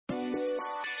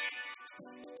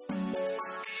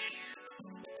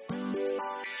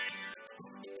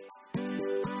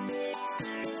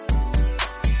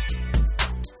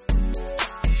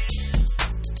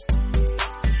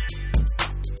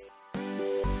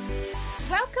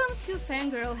Welcome to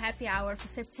Fangirl Happy Hour for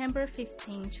September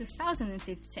 15,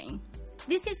 2015.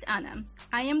 This is Anna.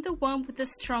 I am the one with the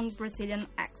strong Brazilian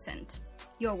accent.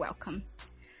 You're welcome.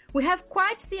 We have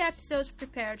quite the episode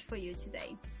prepared for you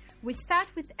today. We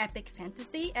start with epic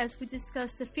fantasy as we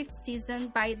discuss the 5th season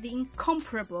by the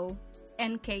incomparable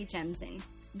N.K. Jemisin.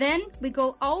 Then we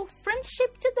go all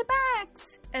friendship to the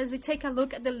max as we take a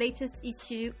look at the latest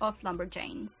issue of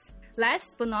Lumberjanes.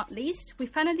 Last but not least, we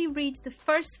finally read the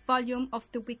first volume of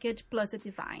The Wicked plus the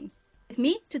Divine. With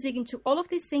me to dig into all of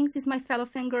these things is my fellow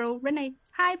fangirl, Renee.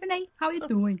 Hi, Renee. How are you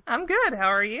doing? I'm good. How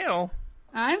are you?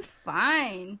 I'm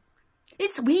fine.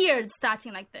 It's weird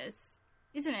starting like this,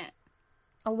 isn't it?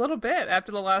 A little bit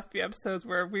after the last few episodes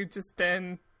where we've just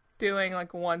been doing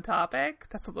like one topic.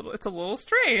 It's a little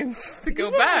strange to go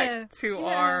back to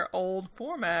our old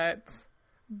format.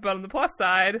 But on the plus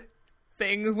side,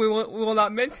 things we will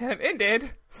not mention have ended,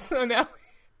 so now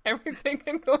everything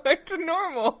can go back to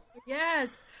normal. Yes,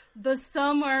 the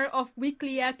summer of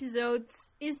weekly episodes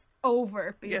is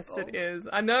over, people. Yes, it is.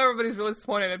 I know everybody's really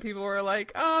disappointed, and people were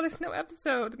like, "Oh, there's no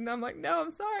episode," and I'm like, "No,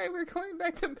 I'm sorry. We're going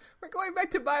back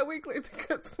to bi-weekly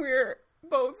because we're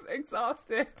both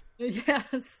exhausted."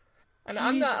 Yes, and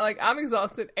I'm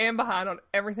exhausted and behind on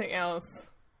everything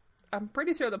else. I'm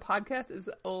pretty sure the podcast is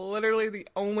literally the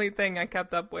only thing I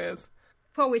kept up with.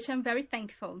 For which I'm very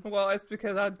thankful. Well, it's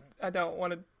because I don't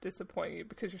want to disappoint you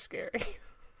because you're scary.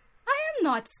 I am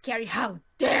not scary. How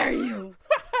dare you?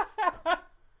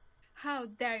 How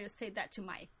dare you say that to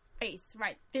my face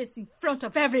right this in front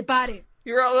of everybody?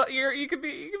 You could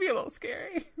be a little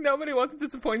scary. Nobody wants to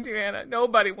disappoint you, Anna.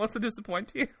 Nobody wants to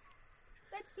disappoint you.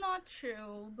 That's not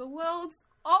true. The world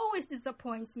always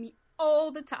disappoints me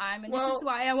all the time, and this is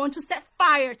why I want to set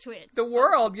fire to it. The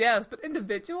world, yes, but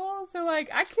individuals, they're like,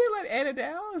 I can't let Anna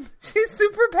down. She's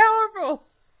super powerful.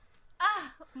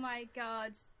 Ah, my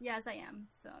God. Yes, I am.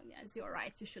 So, yes, you're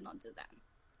right. You should not do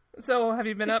that. So, have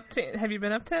you been up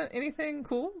to anything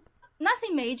cool?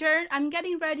 Nothing major. I'm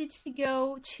getting ready to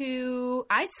go to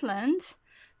Iceland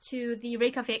to the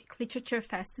Reykjavik Literature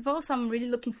Festival, so I'm really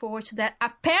looking forward to that.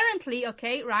 Apparently,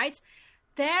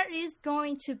 there is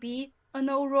going to be an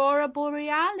aurora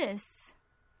borealis.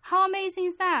 How amazing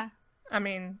is that? I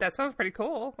mean, that sounds pretty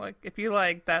cool. Like, if you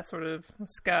like that sort of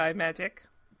sky magic.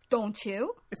 Don't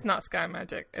you? It's not sky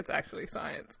magic. It's actually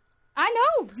science. I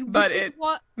know, but it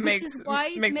makes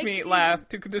me laugh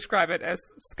to describe it as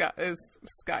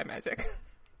sky magic.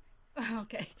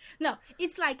 Okay. No,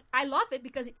 it's like, I love it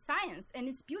because it's science and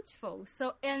it's beautiful.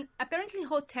 So, and apparently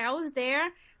hotels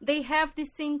there, they have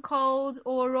this thing called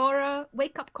Aurora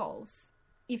wake-up calls.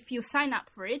 If you sign up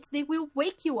for it, they will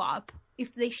wake you up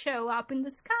if they show up in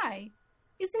the sky.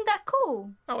 Isn't that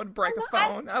cool? I would break a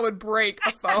phone. I would break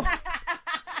a phone.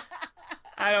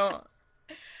 I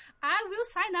will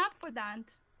sign up for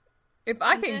that. If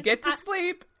I can get to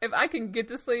sleep,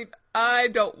 I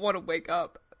don't want to wake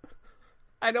up.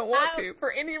 I don't want to,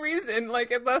 for any reason,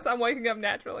 like, unless I'm waking up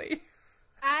naturally.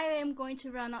 I am going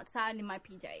to run outside in my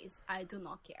PJs. I do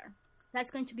not care.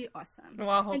 That's going to be awesome. Well,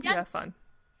 I hope you have fun.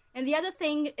 And the other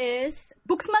thing is,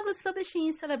 Book Smugglers Publishing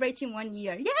is celebrating 1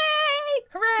 year. Yay!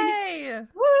 Hooray!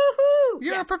 Woohoo!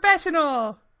 You're a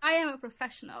professional! I am a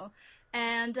professional.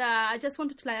 And I just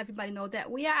wanted to let everybody know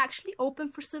that we are actually open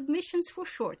for submissions for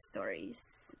short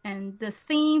stories. And the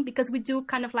theme, because we do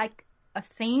kind of like a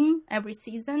theme every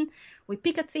season, we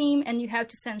pick a theme and you have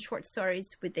to send short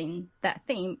stories within that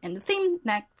theme. And the theme,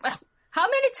 how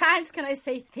many times can I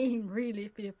say theme, really,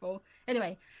 people?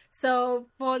 Anyway, so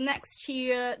for next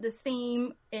year, the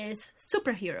theme is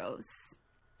superheroes.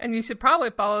 And you should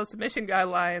probably follow submission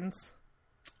guidelines.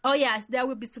 Oh yes, there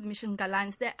will be submission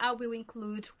guidelines that I will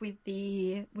include with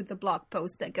the blog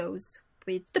post that goes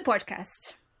with the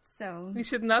podcast. So you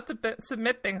should not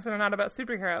submit things that are not about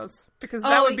superheroes, because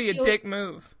that would be a dick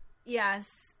move.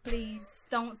 Yes, please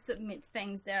don't submit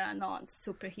things that are not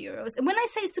superheroes. And when I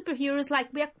say superheroes,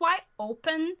 like, we are quite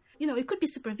open. You know, it could be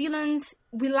supervillains.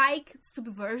 We like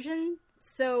subversion.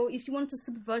 So if you want to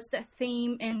subvert that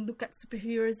theme and look at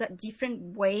superheroes at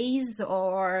different ways,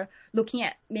 or looking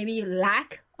at maybe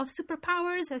lack of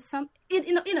superpowers as some,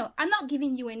 I'm not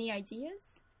giving you any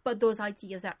ideas, but those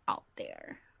ideas are out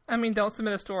there. I mean, don't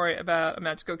submit a story about a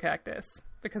magical cactus,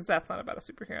 because that's not about a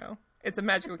superhero. It's a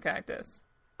magical cactus.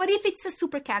 But if it's a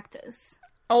super cactus?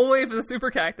 Only if it's a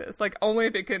super cactus. Like, only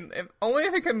if it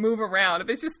can move around. If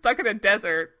it's just stuck in a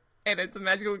desert and it's a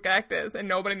magical cactus and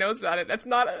nobody knows about it, that's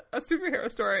not a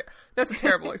superhero story. That's a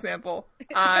terrible example.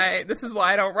 This is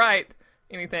why I don't write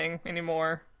anything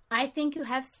anymore. I think you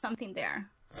have something there.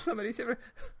 Somebody should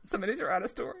write a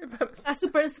story about a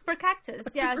super cactus.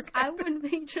 Yes, super cactus. I would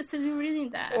be interested in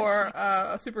reading that. Or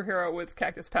a superhero with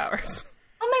cactus powers.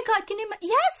 Oh my god, can you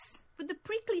yes! With the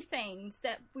prickly things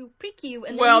that will prick you.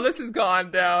 And well, this has gone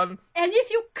down. And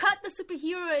if you cut the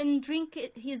superhero and drink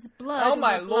his blood... Oh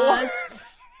my lord!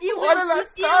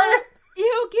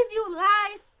 He'll give you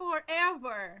life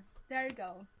forever. There you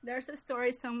go. There's a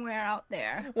story somewhere out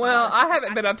there. Well, I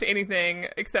haven't been up to anything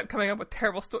except coming up with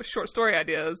terrible short story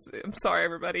ideas. I'm sorry,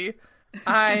 everybody.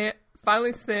 I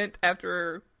finally sent,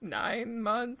 after 9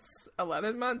 months,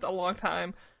 11 months, a long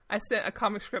time, I sent a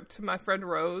comic script to my friend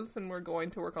Rose, and we're going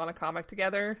to work on a comic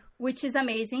together. Which is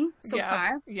amazing so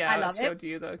far. Yeah, I love it. I showed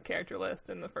you the character list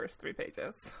in the first 3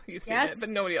 pages. You've seen it, but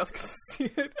nobody else can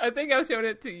see it. I think I've shown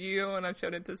it to you, and I've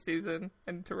shown it to Susan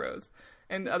and to Rose.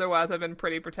 And otherwise, I've been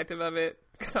pretty protective of it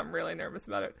because I'm really nervous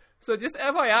about it. So just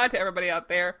FYI to everybody out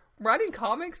there, writing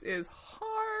comics is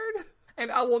hard.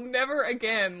 And I will never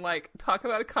again, talk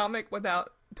about a comic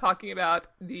without talking about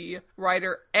the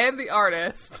writer and the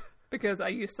artist. Because I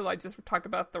used to, just talk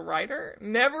about the writer.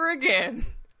 Never again.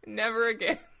 Never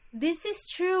again. This is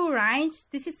true, right?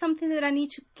 This is something that I need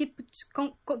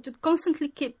to constantly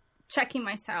keep checking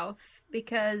myself.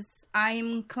 Because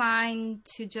I'm inclined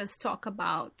to just talk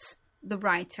about the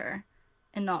writer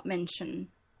and not mention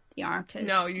the artist.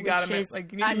 No, you gotta you need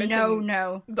to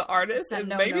mention the artist and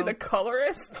maybe the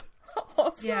colorist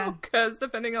also. Yeah. Because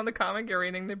depending on the comic you're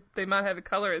reading, they might have a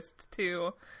colorist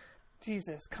too.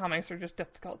 Jesus, comics are just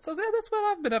difficult. So that's what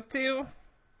I've been up to.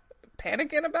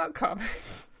 Panicking about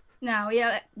comics. No,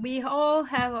 yeah, we all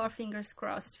have our fingers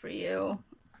crossed for you.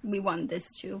 We want this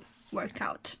to work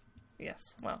out.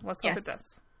 Yes, well, let's hope it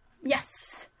does. Yes.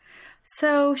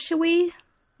 So, should we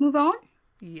move on?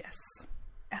 Yes.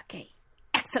 Okay.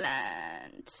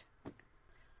 Excellent.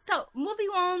 So, moving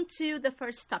on to the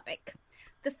first topic.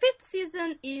 The 5th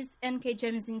season is N.K.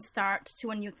 Jemisin's start to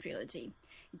a new trilogy.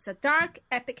 It's a dark,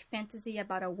 epic fantasy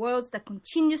about a world that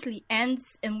continuously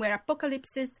ends and where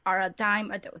apocalypses are a dime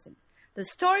a dozen. The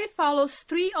story follows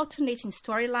 3 alternating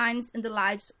storylines in the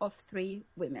lives of 3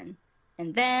 women.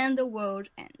 And then the world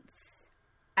ends.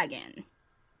 Again.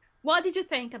 What did you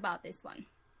think about this one?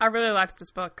 I really liked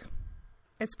this book.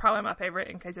 It's probably my favorite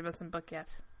N.K. Jemisin book yet.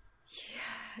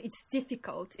 Yeah, it's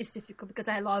difficult. It's difficult because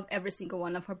I love every single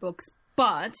one of her books.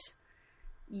 But,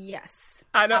 yes.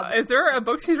 I know. Is there a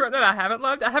book she's written that I haven't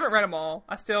loved? I haven't read them all.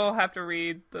 I still have to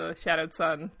read The Shadowed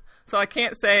Sun. So I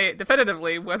can't say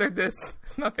definitively whether this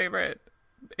is my favorite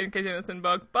N.K. Jemisin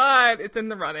book, but it's in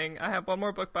the running. I have one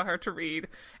more book by her to read,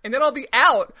 and then I'll be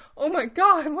out. Oh my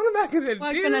god, what am I gonna do?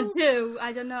 What am I gonna do?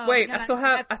 I don't know. Wait, I still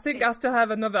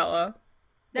have a novella.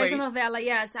 There's a novella,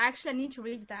 yes. Actually, I need to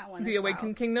read that one. The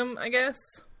Awakened Kingdom, I guess.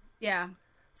 Yeah.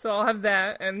 So I'll have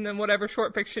that, and then whatever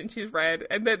short fiction she's read,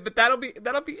 and then but that'll be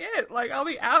it. I'll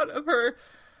be out of her.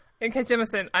 N.K.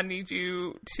 Jemisin, I need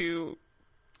you to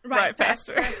write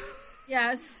faster.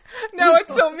 Yes. No, it's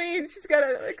so mean. She's got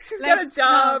a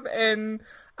job, and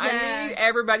I need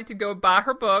everybody to go buy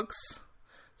her books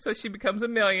so she becomes a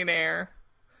millionaire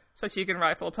so she can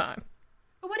write full time.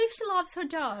 But what if she loves her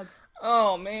job?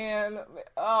 Oh, man.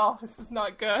 Oh, this is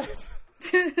not good.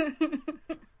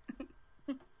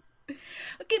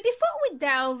 Okay, before we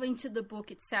delve into the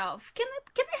book itself, can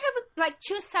I have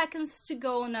 2 seconds to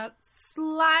go on a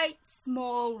slight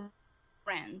small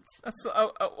rant?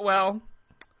 Well,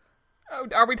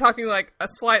 are we talking a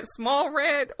slight small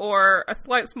rant or a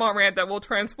slight small rant that will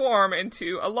transform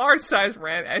into a large size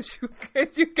rant as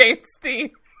you gain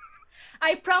steam?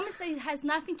 I promise that it has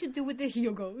nothing to do with the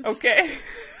Hugos. Okay.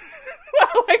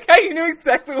 I like how you knew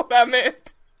exactly what I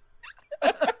meant.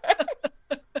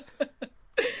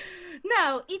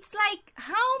 No, it's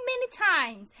how many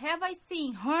times have I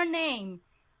seen her name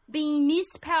being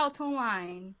misspelled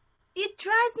online? It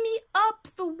drives me up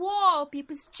the wall,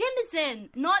 people. It's Jemisin,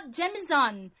 not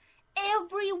Jemison.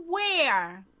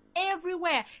 Everywhere.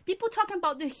 Everywhere. People talking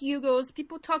about the Hugos,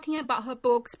 people talking about her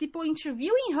books, people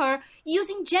interviewing her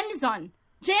using Jemison.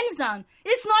 Jemison.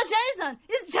 It's not Jemison.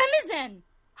 It's Jemisin.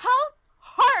 How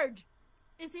hard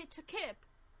is it to keep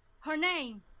her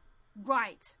name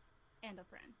right? End of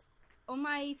rant. On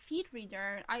my feed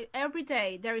reader, every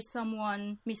day there is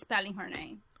someone misspelling her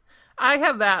name. I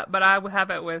have that, but I would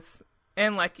have it with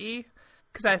N like E,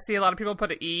 because I see a lot of people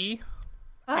put an E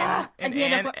and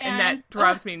that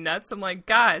drives me nuts. I'm like,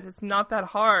 guys, it's not that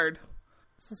hard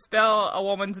to spell a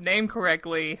woman's name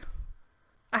correctly.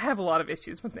 I have a lot of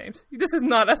issues with names. This is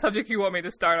not a subject you want me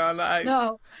to start on.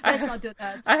 No, let's not do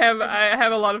that. I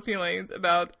have a lot of feelings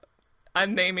about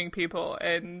unnaming people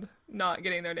and not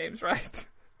getting their names right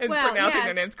and pronouncing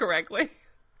their names correctly.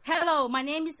 Hello, my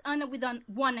name is Anna with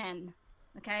one N.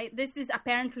 Okay, this is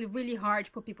apparently really hard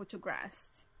for people to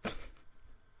grasp.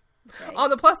 Okay. On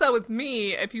the plus side with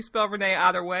me, if you spell Renee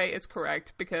either way, it's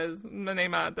correct because the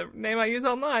name I use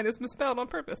online is misspelled on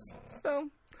purpose.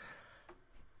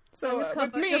 So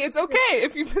with me, it's okay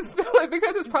if you misspell it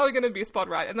because it's probably going to be spelled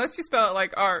right. Unless you spell it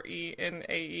like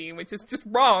R-E-N-A-E, which is just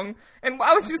wrong. And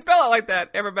why would you spell it like that?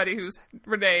 Everybody whose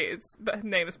Renee's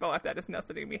name is spelled like that is now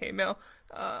sending me hate mail.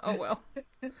 Oh well.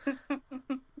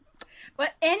 But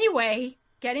anyway,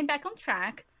 getting back on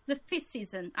track, the 5th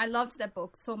season. I loved that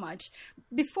book so much.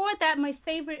 Before that, my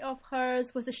favorite of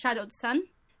hers was The Shadowed Sun.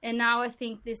 And now I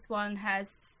think this one has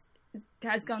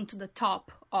gone to the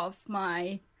top of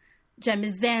my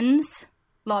Jemizen's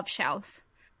love shelf.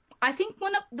 I think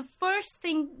one of the first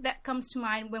thing that comes to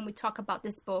mind when we talk about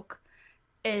this book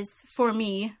is, for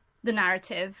me, the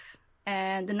narrative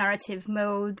and the narrative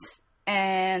mode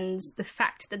and the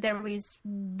fact that there is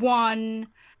one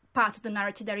part of the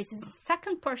narrative that is in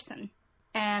second person.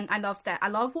 And I love that. I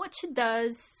love what she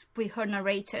does with her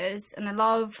narrators. And I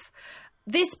love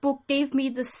this book gave me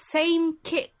the same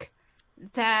kick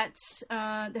that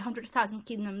the 100,000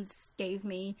 Kingdoms gave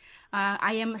me.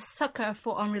 I am a sucker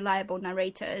for unreliable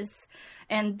narrators,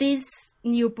 and this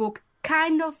new book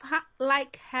kind of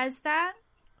has that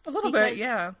a little bit.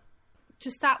 Yeah.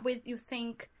 To start with, you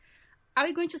think, are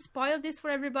we going to spoil this for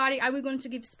everybody? Are we going to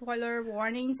give spoiler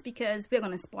warnings? Because we're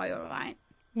going to spoil, right?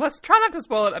 Let's try not to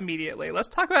spoil it immediately. Let's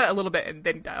talk about it a little bit and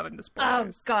then dive into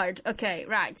spoilers. Oh God. Okay.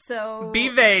 Right. So be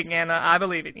vague, Anna. I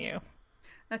believe in you.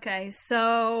 Okay,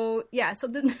 so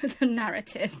the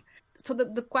narrative. So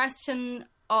the question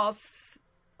of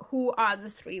who are the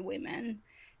 3 women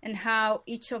and how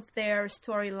each of their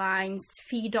storylines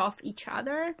feed off each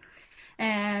other.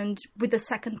 And with the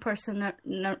second person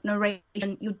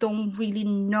narration, you don't really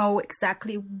know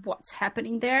exactly what's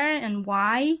happening there and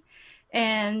why.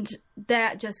 And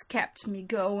that just kept me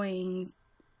going,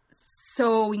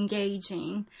 so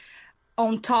engaging.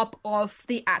 On top of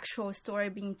the actual story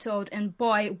being told. And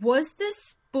boy, was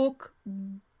this book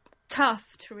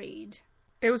tough to read.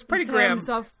 It was pretty grim. In terms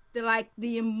of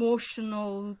the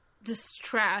emotional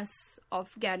distress of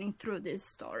getting through this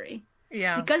story.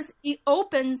 Yeah. Because it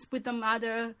opens with the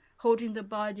mother holding the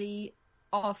body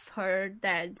of her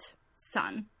dead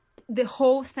son. The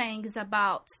whole thing is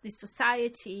about the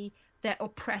society that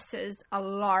oppresses a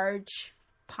large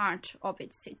part of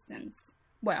its citizens.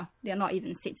 Well, they're not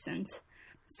even citizens.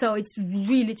 So it's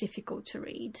really difficult to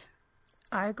read.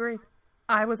 I agree.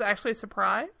 I was actually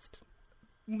surprised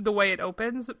the way it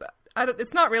opens.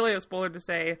 It's not really a spoiler to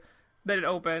say that it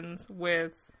opens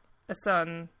with a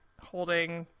son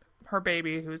holding her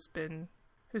baby who's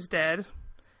dead,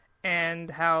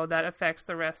 and how that affects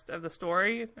the rest of the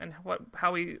story and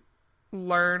how we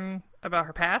learn about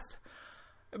her past.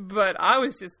 But I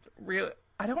was just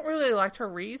I don't really like to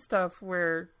read stuff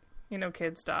where,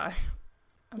 kids die.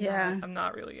 I'm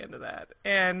not really into that.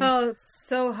 And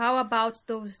so how about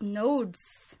those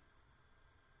nodes?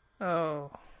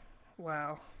 Oh,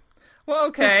 wow. Well,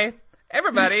 okay.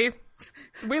 Everybody,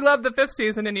 we love the 5th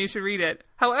season and you should read it.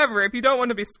 However, if you don't want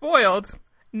to be spoiled,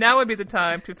 now would be the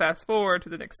time to fast forward to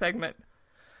the next segment.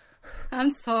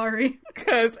 I'm sorry.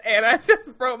 Because Anna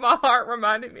just broke my heart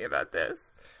reminding me about this.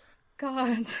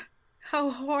 God, how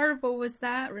horrible was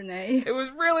that, Renee? It was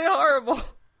really horrible.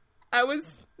 I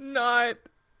was not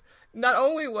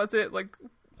only was it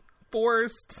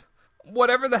forced,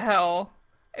 whatever the hell,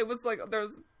 it was there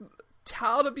was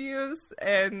child abuse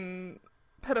and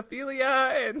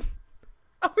pedophilia, and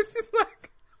I was just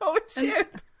holy shit.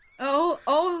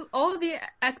 All the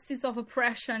axes of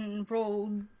oppression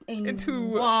rolled into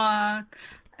one,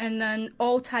 and then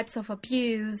all types of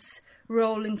abuse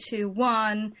roll into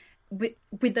one with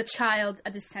the child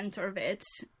at the center of it.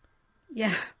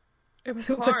 Yeah. It was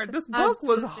hard. This book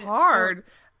was hard.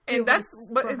 And it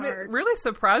really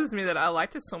surprises me that I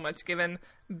liked it so much, given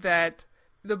that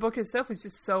the book itself is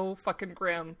just so fucking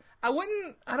grim. I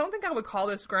don't think I would call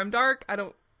this grimdark. I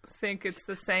don't think it's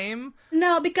the same.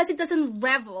 No, because it doesn't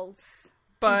revels.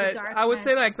 But I would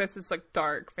say this is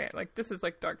dark this is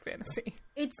dark fantasy.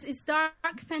 It's dark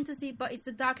fantasy, but it's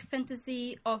the dark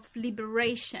fantasy of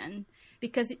liberation,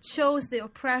 because it shows the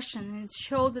oppression and it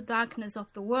shows the darkness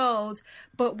of the world,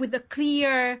 but with a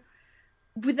clear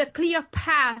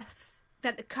path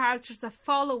that the characters are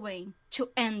following to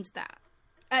end that.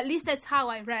 At least that's how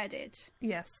I read it.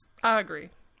 Yes, I agree.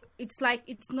 It's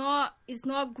it's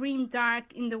not grim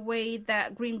dark in the way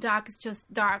that grim dark is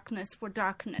just darkness for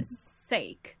darkness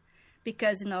sake,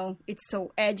 because it's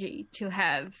so edgy to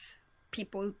have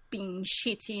people being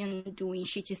shitty and doing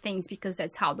shitty things because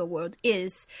that's how the world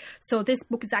is. So this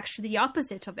book is actually the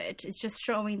opposite of it. It's just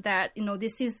showing that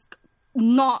this is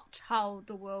not how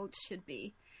the world should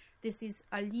be. This is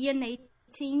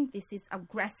alienating, this is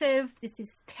aggressive, this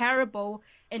is terrible,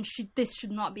 and this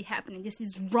should not be happening. This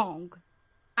is wrong.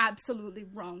 Absolutely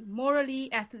wrong.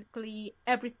 Morally, ethically,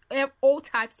 all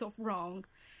types of wrong.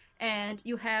 And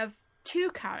you have two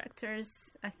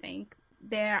characters, I think,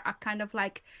 they are kind of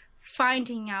like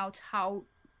finding out how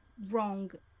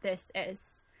wrong this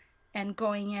is and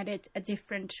going at it at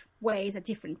different ways at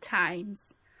different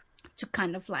times to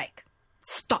kind of like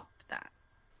stop that.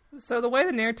 So the way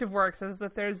the narrative works is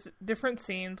that there's different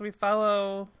scenes. We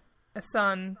follow a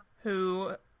son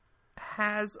who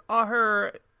has all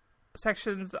her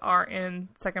sections are in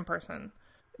second person.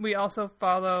 We also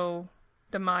follow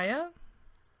Demaya.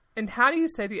 And how do you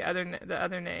say the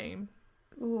other name?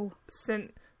 Ooh.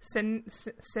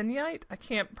 Sinyite? I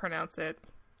can't pronounce it.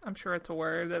 I'm sure it's a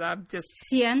word that I'm just...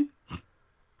 Sien.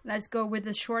 Let's go with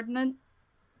the shortened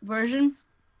version.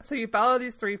 So you follow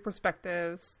these three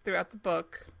perspectives throughout the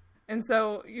book. And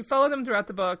so you follow them throughout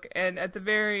the book, and at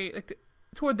the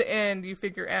toward the end, you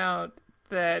figure out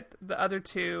that the other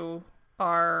two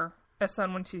are a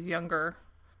son when she's younger.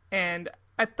 And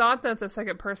I thought that the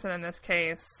second person in this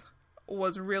case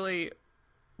was really...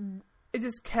 It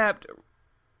just kept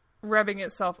revving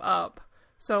itself up.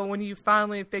 So when you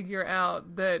finally figure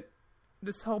out that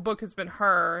this whole book has been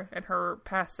her and her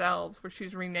past selves, where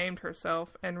she's renamed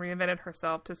herself and reinvented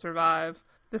herself to survive,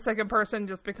 the second person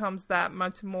just becomes that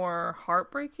much more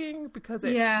heartbreaking, because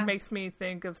it makes me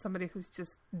think of somebody who's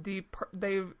just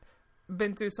they've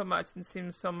been through so much and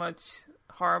seen so much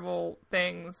horrible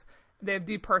things. They've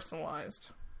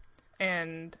depersonalized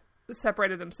and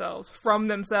separated themselves from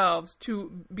themselves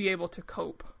to be able to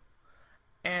cope.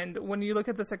 And when you look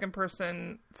at the second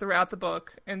person throughout the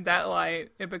book in that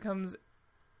light, it becomes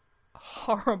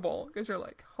horrible, because you're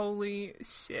like, holy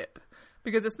shit.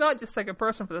 Because it's not just second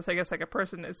person for the sake of second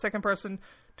person. It's second person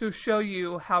to show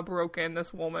you how broken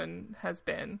this woman has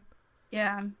been.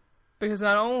 Yeah. Because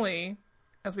not only,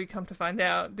 as we come to find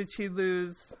out, did she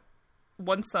lose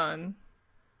one son,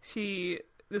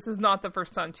 this is not the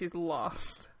first son she's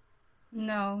lost.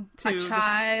 No. A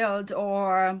child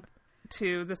or...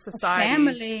 to the society. A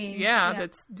family. Yeah,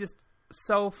 that's just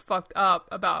so fucked up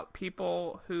about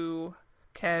people who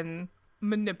can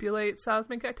manipulate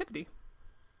seismic activity.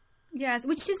 Yes,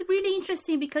 which is really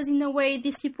interesting, because in a way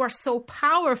these people are so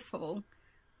powerful,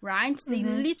 right? Mm-hmm. They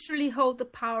literally hold the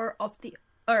power of the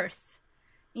earth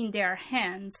in their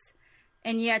hands,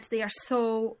 and yet they are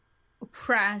so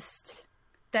oppressed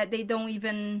that they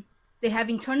have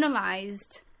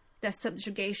internalized their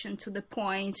subjugation to the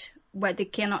point where they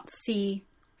cannot see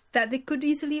that they could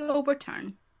easily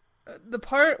overturn. The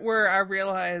part where I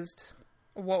realized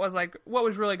what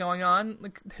was really going on,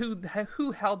 like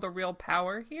who held the real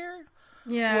power here,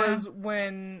 was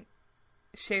when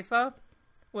Shefa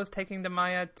was taking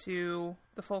Demaya to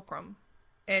the fulcrum,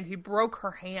 and he broke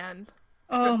her hand.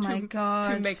 Oh my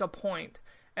god! To make a point,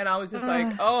 and I was just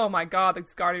like, oh my god,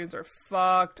 these Guardians are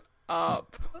fucked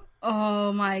up.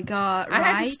 Oh my god! I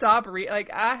had to stop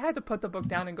I had to put the book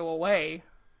down and go away,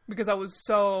 because I was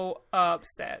so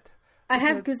upset. I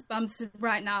have goosebumps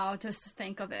right now just to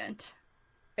think of it.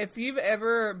 If you've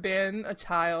ever been a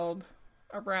child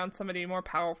around somebody more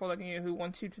powerful than you who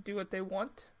wants you to do what they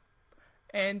want,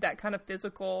 and that kind of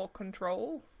physical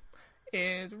control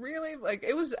is really,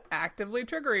 it was actively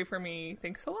triggery for me.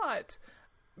 Thanks a lot.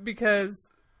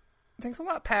 Because thanks a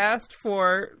lot, past,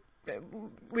 for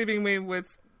leaving me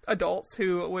with adults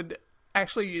who would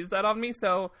actually use that on me.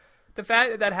 So the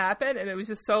fact that happened, and it was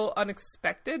just so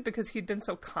unexpected, because he'd been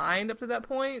so kind up to that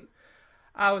point,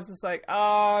 I was just like,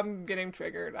 oh, I'm getting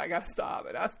triggered. I gotta stop.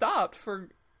 And I stopped for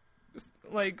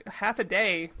half a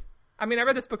day. I mean, I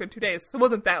read this book in 2 days, so it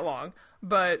wasn't that long,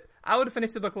 but I would have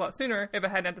finished the book a lot sooner if I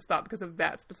hadn't had to stop because of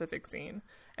that specific scene.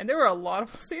 And there were a lot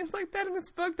of scenes like that in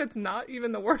this book. That's not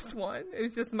even the worst one. It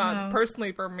was just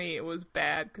personally for me, it was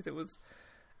bad, because it was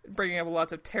bringing up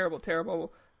lots of terrible,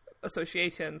 terrible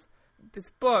associations.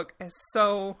 This book is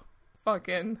so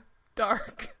fucking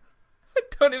dark. I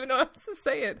don't even know how to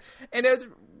say it. And it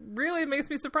really makes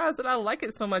me surprised that I like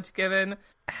it so much, given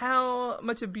how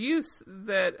much abuse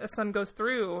that a son goes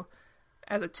through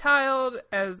as a child,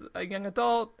 as a young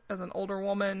adult, as an older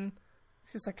woman.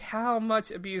 It's just how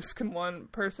much abuse can one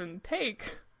person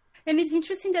take? And it's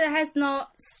interesting that it has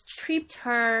not stripped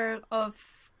her of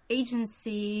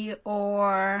agency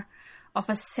or of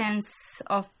a sense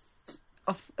of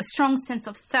a strong sense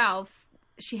of self.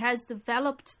 She has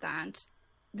developed that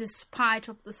despite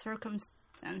of the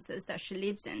circumstances that she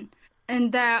lives in.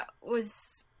 And that was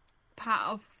part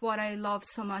of what I loved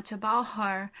so much about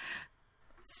her.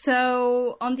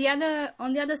 So on the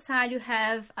other side, you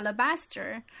have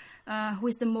Alabaster, who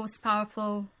is the most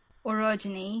powerful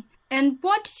orogeny. And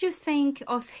what did you think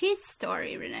of his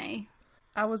story, Renee?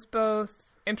 I was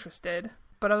both interested,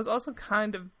 but I was also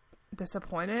kind of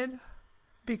disappointed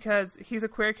because he's a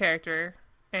queer character,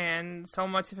 and so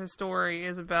much of his story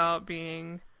is about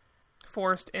being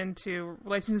forced into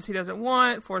relationships he doesn't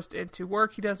want, forced into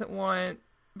work he doesn't want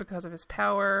because of his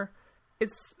power.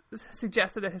 It's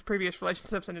suggested that his previous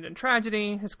relationships ended in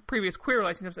tragedy. His previous queer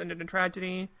relationships ended in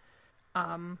tragedy.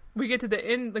 We get to the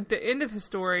end of his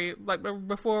story, like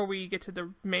before we get to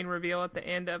the main reveal at the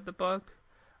end of the book,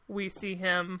 we see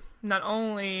him not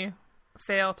only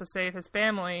fail to save his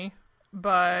family,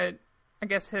 but I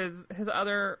guess his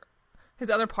other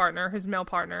partner, his male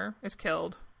partner, is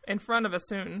killed in front of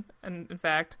Asun. And in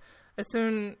fact,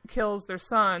 Asun kills their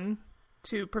son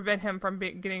to prevent him from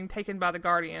getting taken by the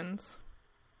Guardians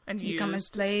and become a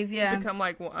slave. Yeah, become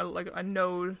like a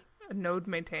node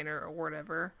maintainer or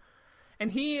whatever.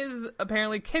 And he is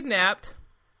apparently kidnapped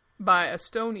by a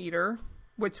stone eater,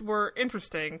 which were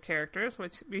interesting characters,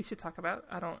 which we should talk about.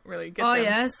 I don't really get them. Oh,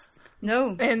 yes.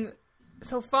 No. And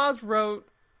so Foz wrote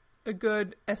a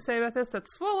good essay about this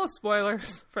that's full of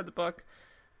spoilers for the book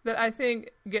that I think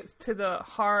gets to the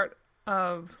heart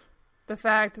of the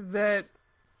fact that,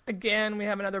 again, we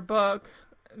have another book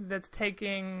that's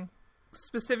taking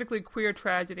specifically queer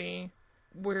tragedy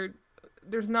where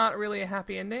there's not really a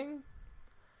happy ending.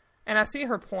 And I see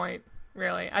her point,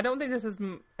 really. I don't think this is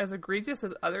as egregious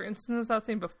as other instances I've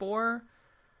seen before,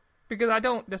 because I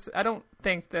don't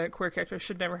think that queer characters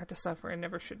should never have to suffer and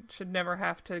should never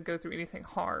have to go through anything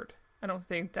hard. I don't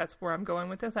think that's where I'm going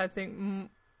with this. I think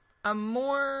I'm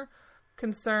more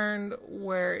concerned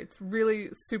where it's really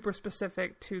super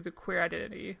specific to the queer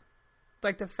identity.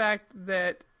 Like the fact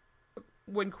that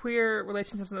when queer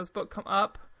relationships in this book come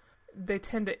up, they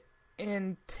tend to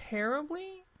end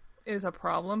terribly is a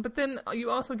problem. But then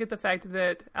you also get the fact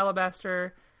that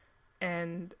Alabaster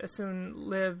and Asun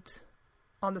lived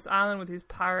on this island with these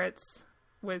pirates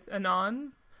with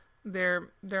Anon, their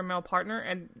male partner,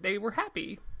 and they were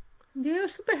happy. They were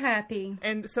super happy.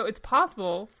 And so it's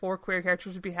possible for queer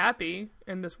characters to be happy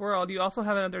in this world. You also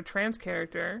have another trans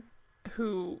character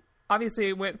who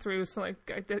obviously went through some,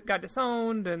 got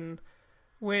disowned and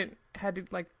had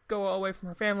to go away from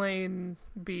her family and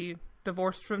be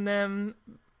divorced from them.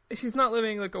 She's not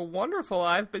living a wonderful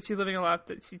life, but she's living a life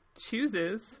that she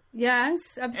chooses. Yes,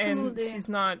 absolutely. And she's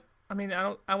not,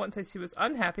 I wouldn't say she was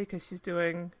unhappy because she's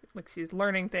doing, she's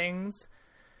learning things.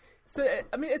 So,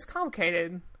 it's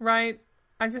complicated, right?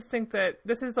 I just think that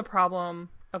this is a problem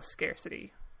of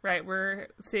scarcity, right? We're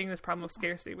seeing this problem of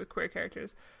scarcity with queer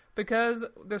characters. Because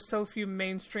there's so few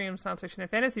mainstream science fiction and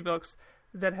fantasy books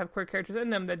that have queer characters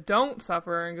in them that don't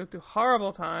suffer and go through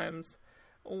horrible times,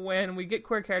 when we get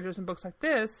queer characters in books like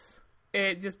this,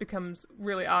 it just becomes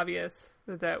really obvious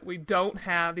that we don't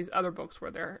have these other books where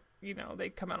they're, they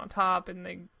come out on top and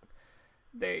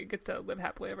they get to live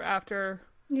happily ever after.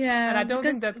 Yeah. And I don't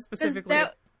think that's specifically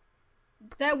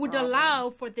that would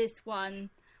allow for this one.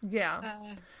 Yeah.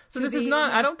 So this is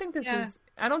not, I don't think this is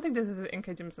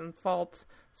N.K. Jemisin's fault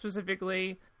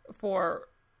specifically for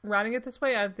writing it this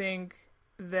way. I think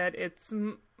that it's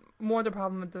more the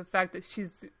problem with the fact that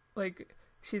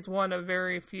she's one of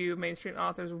very few mainstream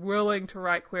authors willing to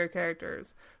write queer characters.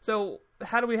 So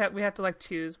how do we have to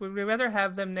choose? Would we rather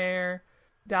have them there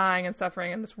dying and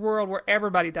suffering in this world where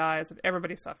everybody dies and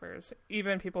everybody suffers,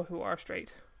 even people who are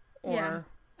straight, or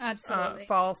absolutely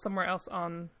fall somewhere else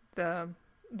on the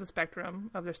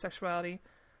spectrum of their sexuality,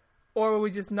 or would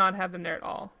we just not have them there at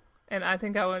all? And I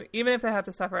think I would, even if they have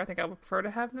to suffer, I think I would prefer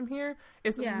to have them here.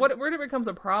 Where it becomes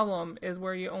a problem is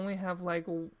where you only have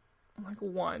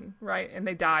one, right? And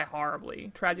they die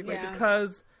horribly, tragically,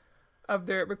 because of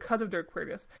their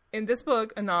queerness. In this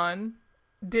book, Anon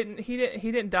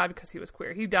didn't die because he was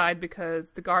queer. He died because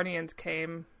the Guardians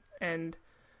came and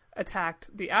attacked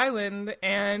the island,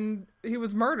 and he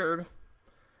was murdered.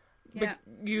 Yeah.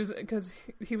 Because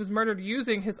he was murdered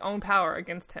using his own power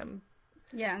against him.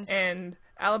 Yes. And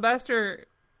Alabaster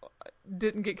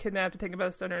didn't get kidnapped and taken by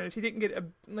the Stoners. He didn't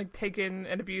get taken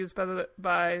and abused by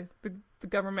the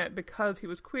government because he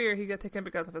was queer. He got taken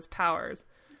because of his powers.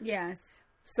 Yes.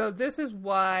 So this is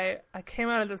why I came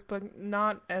out of this book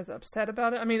not as upset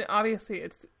about it. Obviously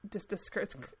it's just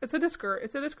it's a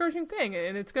discouraging thing,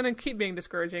 and it's going to keep being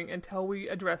discouraging until we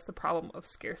address the problem of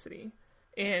scarcity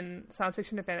in science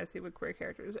fiction and fantasy with queer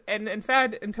characters. And in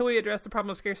fact, until we address the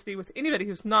problem of scarcity with anybody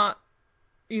who's not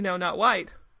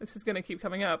white, this is going to keep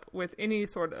coming up with any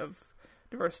sort of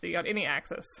diversity on any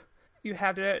axis. you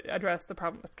have to address the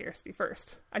problem of scarcity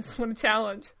first. I just want to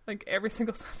challenge, like, every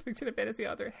single science fiction and fantasy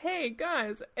author. Hey,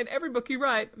 guys, in every book you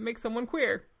write, make someone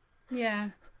queer. Yeah.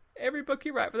 Every book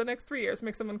you write for the next 3 years,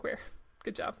 make someone queer.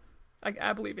 Good job.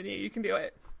 I believe in you. You can do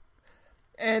it.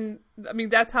 And, I mean,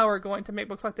 that's how we're going to make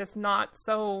books like this not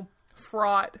so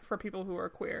fraught for people who are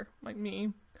queer, like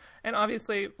me. And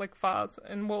obviously, like Foz,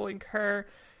 and we'll link her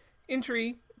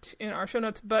entry in our show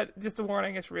notes, but just a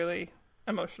warning, it's really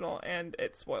emotional and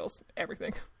it spoils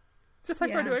everything. Just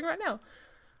like we're doing right now.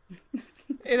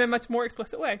 In a much more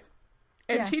explicit way.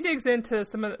 And she digs into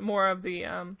more of the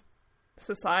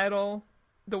societal,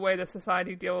 the way the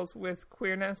society deals with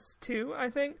queerness too, I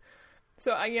think.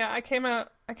 So I came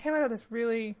out of this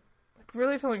really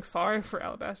feeling sorry for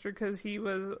Alabaster, because he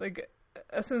was like,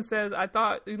 Essence says, I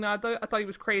thought he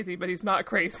was crazy, but he's not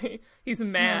crazy. He's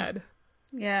mad.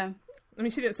 Yeah. I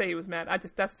mean, she didn't say he was mad.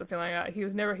 That's the feeling I got.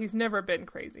 He's never been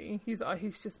crazy. He's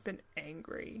just been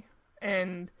angry.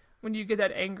 And when you get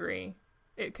that angry,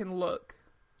 it can look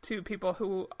to people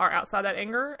who are outside that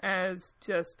anger as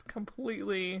just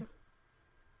being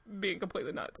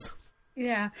completely nuts.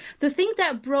 Yeah. The thing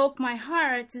that broke my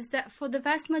heart is that for the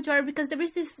vast majority, because there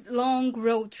is this long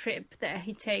road trip that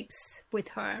he takes with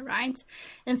her, right?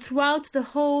 And throughout the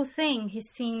whole thing, he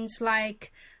seems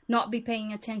like not be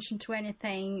paying attention to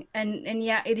anything. And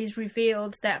yet it is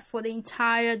revealed that for the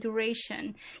entire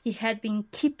duration, he had been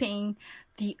keeping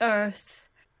the earth,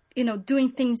 doing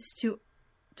things to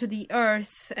the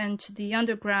earth and to the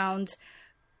underground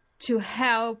to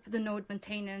help the node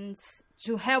maintenance,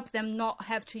 to help them not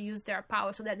have to use their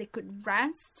power so that they could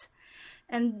rest.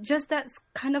 And just that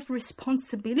kind of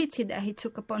responsibility that he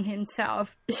took upon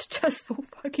himself is just so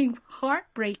fucking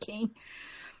heartbreaking.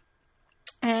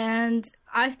 And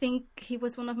I think he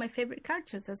was one of my favorite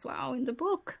characters as well in the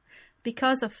book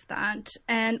because of that.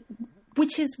 And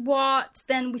which is what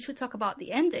then we should talk about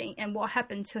the ending and what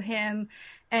happened to him.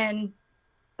 And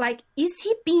like, is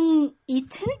he being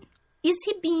eaten? Is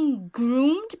he being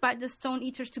groomed by the Stone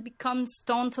Eaters to become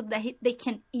stone so that they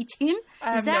can eat him?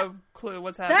 I have no clue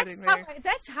what's happening there.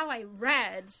 That's how I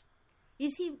read.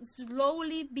 Is he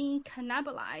slowly being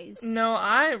cannibalized? No,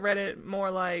 I read it more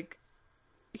like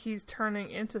he's turning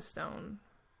into stone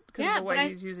because of the way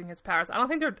he's using his powers. I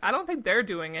don't think they're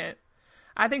doing it.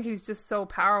 I think he's just so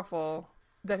powerful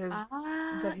that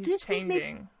he's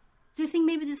changing. Do you think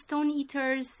maybe the Stone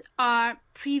Eaters are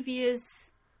previous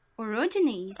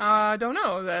orogenies? I don't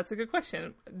know. That's a good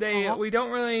question. We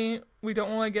don't really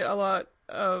get a lot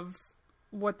of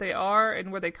what they are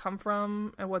and where they come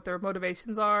from and what their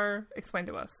motivations are explained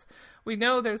to us. We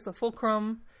know there's the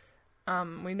Fulcrum.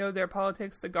 We know their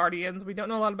politics, the Guardians. We don't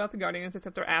know a lot about the Guardians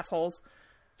except they're assholes.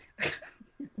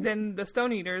 Then the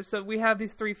Stone Eaters. So we have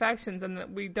these three factions,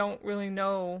 and we don't really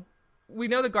know. We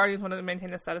know the Guardians want to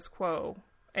maintain the status quo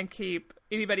and keep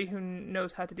anybody who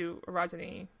knows how to do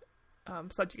orogeny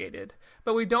subjugated.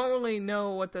 But we don't really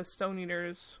know what the Stone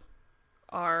Eaters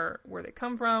are, where they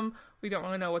come from. We don't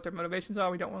really know what their motivations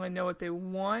are. We don't really know what they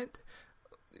want.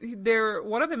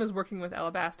 One of them is working with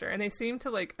Alabaster, and they seem to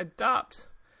like adopt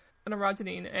an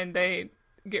orogeny, and they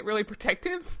get really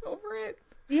protective over it.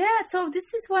 Yeah, so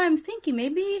this is what I'm thinking.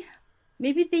 Maybe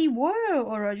they were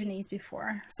orogenies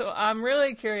before. So I'm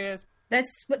really curious.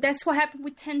 That's what happened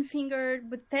with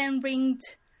 10-ringed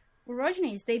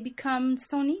orogenies. They become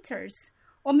Stone Eaters.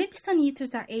 Or maybe Stone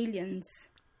Eaters are aliens.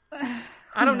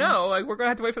 I don't know. Like, we're going to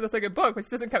have to wait for the second book, which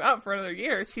doesn't come out for another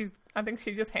year. I think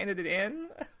she just handed it in.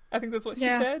 I think that's what she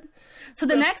said. So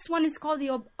the next one is called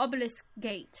the Obelisk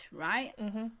Gate, right?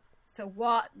 Mm-hmm. So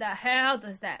what the hell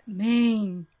does that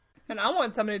mean? And I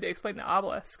want somebody to explain the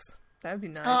obelisks. That would be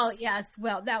nice. Oh, yes.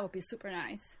 Well, that would be super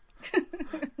nice.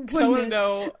 I want to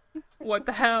know what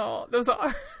the hell those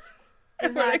are.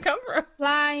 And where they come from.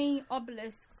 Flying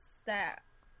obelisks that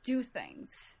do things.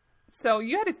 So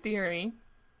you had a theory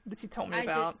that you told me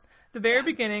about. At the very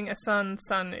beginning, a son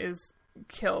is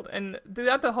killed. And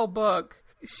throughout the whole book,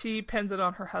 she pins it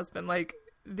on her husband. Like,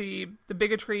 the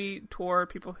bigotry toward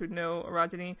people who know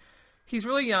orogeny. He's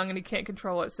really young and he can't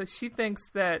control it. So she thinks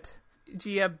that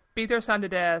Gia beat their son to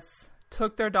death,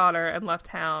 took their daughter, and left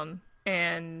town.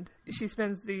 And she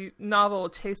spends the novel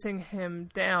chasing him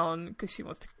down because she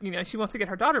wants to get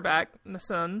her daughter back, and the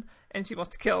son, and she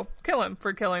wants to kill him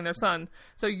for killing their son.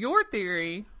 So your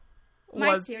theory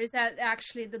My theory is that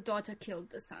actually the daughter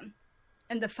killed the son,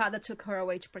 and the father took her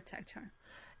away to protect her.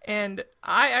 And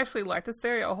I actually like this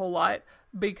theory a whole lot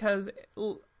because at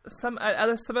some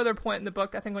other point in the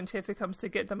book, I think when Chafee comes to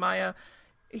get Demaya,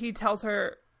 he tells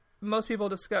her,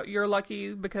 you're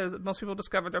lucky because most people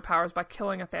discover their powers by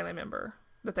killing a family member.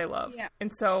 that they love. Yeah.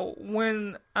 And so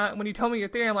when you told me your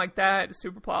theory, I'm like, that is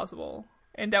super plausible.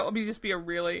 And that would just be a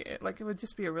really, like, it would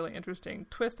just be a really interesting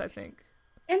twist, I think.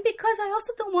 And because I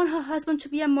also don't want her husband to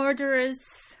be a murderous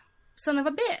son of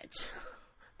a bitch.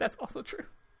 That's also true.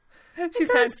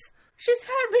 She's had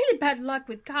really bad luck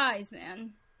with guys,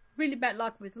 man. Really bad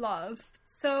luck with love.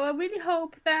 So I really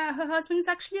hope that her husband is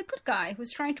actually a good guy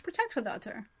who's trying to protect her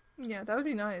daughter. Yeah, that would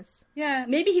be nice. Yeah,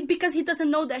 maybe because he doesn't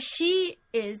know that she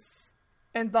is...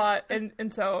 And thought,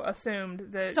 and so assumed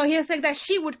that... So he thinks that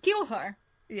she would kill her.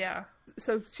 Yeah.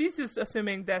 So she's just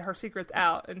assuming that her secret's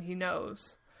out and he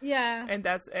knows. Yeah. And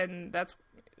that's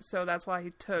why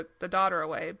he took the daughter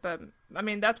away. But, I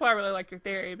mean, that's why I really like your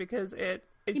theory, because it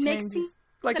changes... Makes things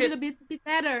a little bit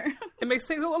better. It makes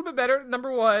things a little bit better,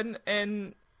 number one.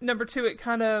 And number two, it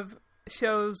kind of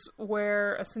shows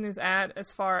where Asuna's at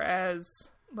as far as,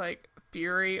 like,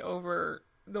 fury over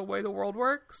the way the world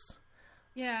works.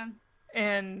 Yeah.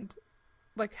 And,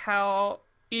 like, how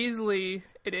easily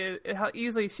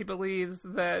she believes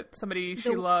that somebody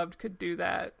she loved could do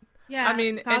that. Yeah. I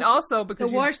mean, and also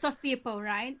because the worst of people,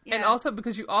 right? Yeah. And also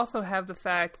because you also have the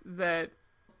fact that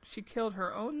she killed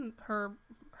her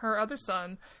other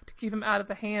son to keep him out of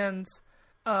the hands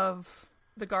of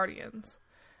the Guardians.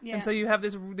 Yeah. And so you have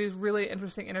these really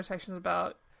interesting intersections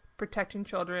about protecting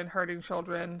children, hurting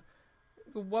children,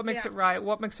 what makes it right,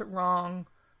 what makes it wrong,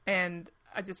 and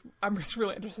I'm just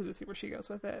really interested to see where she goes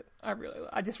with it.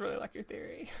 I just really like your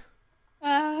theory.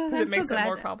 Because it makes it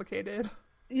more complicated.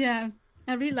 Yeah,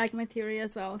 I really like my theory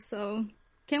as well, so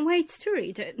can't wait to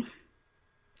read it.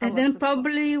 And then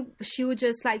probably she would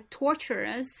just like torture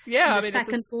us. Yeah, in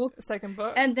the second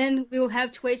book. And then we'll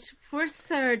have to wait for a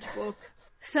third book.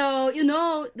 So,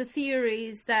 the theory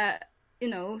is that,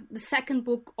 the second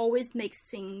book always makes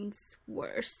things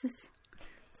worse.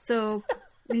 So,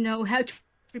 we have to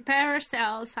prepare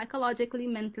ourselves psychologically,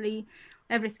 mentally,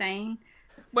 everything.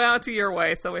 Well, it's a year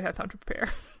away, so we have time to prepare.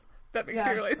 That makes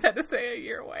me really sad to say a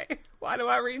year away. Why do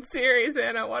I read series,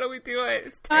 Anna? Why do we do it?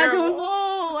 It's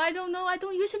terrible. I don't know. I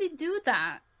don't usually do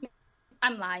that.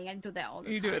 I'm lying. I do that all the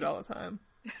time. You do it all the time.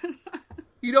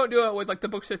 You don't do it with, like, the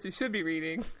books that you should be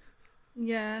reading.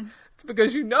 Yeah. It's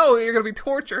because you know that you're going to be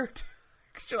tortured.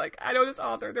 Because you're like, I know this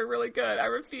author. They're really good. I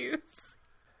refuse.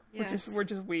 Yes. We're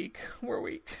just weak. We're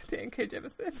weak to N.K.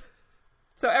 Jemisin.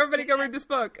 So everybody go read this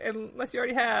book, unless you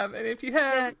already have. And if you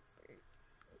have,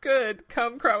 good,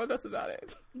 come cry with us about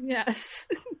it. Yes.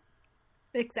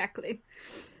 Exactly.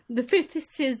 The 5th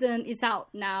season is out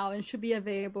now and should be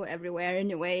available everywhere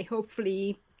anyway.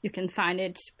 Hopefully you can find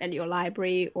it at your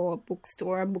library or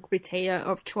bookstore, book retailer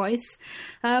of choice.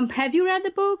 Have you read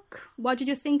the book? What did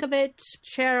you think of it?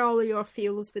 Share all your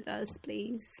feels with us,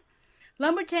 please.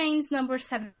 Lumberjanes number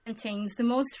 17 is the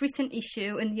most recent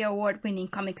issue in the award-winning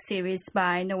comic series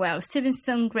by Noelle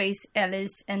Stevenson, Grace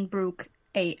Ellis, and Brooke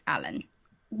A. Allen.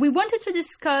 We wanted to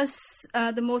discuss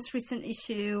the most recent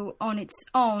issue on its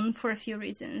own for a few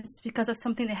reasons. Because of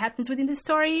something that happens within the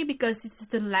story, because this is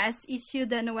the last issue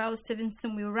that Noelle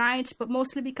Stevenson will write, but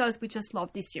mostly because we just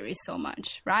love this series so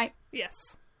much, right?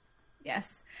 Yes. Yes.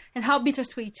 And how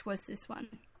bittersweet was this one?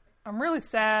 I'm really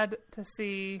sad to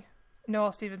see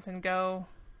Noelle Stevenson go.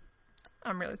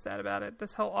 I'm really sad about it.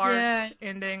 This whole arc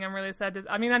ending, I'm really sad.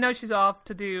 I mean, I know she's off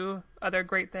to do other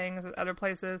great things at other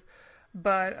places,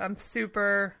 but I'm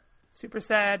super, super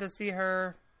sad to see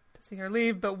her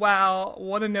leave. But wow,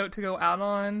 what a note to go out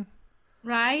on.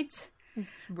 Right?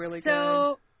 Really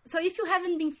good. So if you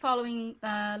haven't been following,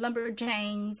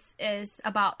 Lumberjanes is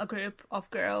about a group of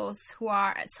girls who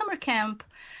are at summer camp,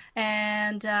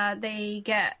 and they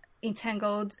get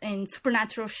entangled in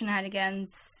supernatural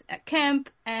shenanigans at camp,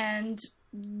 and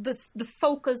the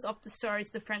focus of the story is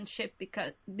the friendship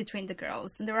between the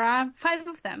girls. And there are 5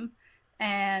 of them.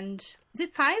 And is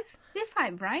it 5? They're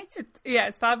 5, right?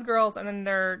 It's 5 girls, and then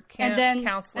their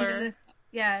counselor.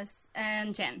 Yes,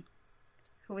 and Jen,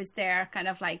 who is their kind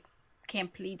of like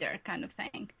camp leader kind of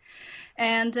thing.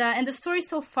 And the story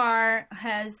so far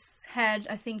has had,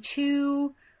 I think,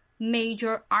 2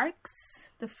 major arcs.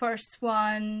 The first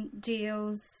one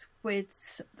deals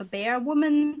with the bear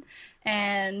woman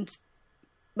and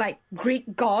like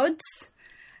Greek gods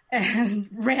and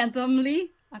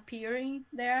randomly appearing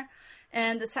there.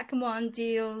 And the second one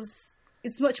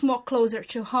it's much more closer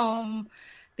to home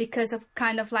because of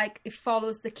kind of like it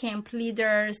follows the camp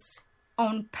leader's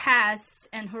own past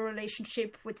and her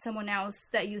relationship with someone else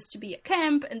that used to be at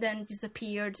camp and then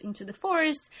disappeared into the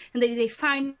forest. And they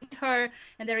find her,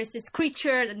 and there is this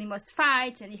creature that they must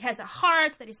fight, and it has a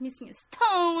heart that is missing a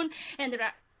stone, and there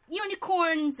are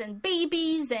unicorns and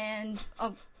babies and...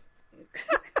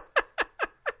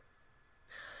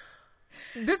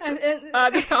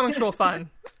 This comic's real fun.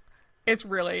 It's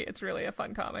really a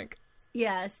fun comic.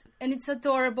 Yes, and it's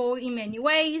adorable in many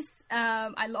ways.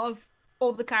 I love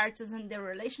all the characters and their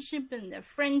relationship and their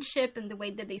friendship and the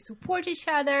way that they support each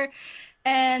other.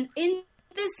 And in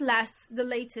the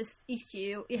latest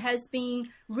issue, it has been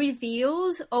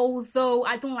revealed, although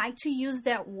I don't like to use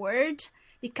that word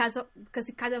because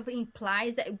it kind of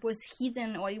implies that it was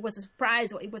hidden or it was a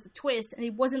surprise or it was a twist, and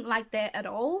it wasn't like that at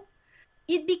all.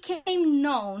 It became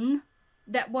known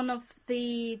that one of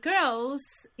the girls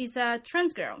is a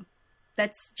trans girl.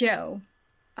 That's Jo.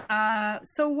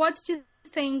 So what did you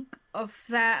think of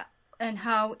that and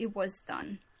how it was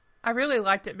done? I really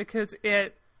liked it because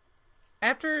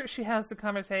after she has the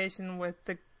conversation with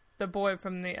the boy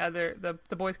from the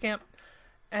boys' camp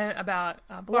and about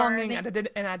belonging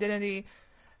and identity,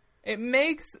 it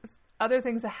makes other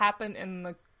things that happen in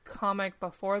the comic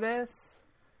before this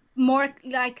more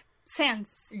like sense.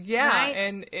 Yeah, right?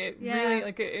 and it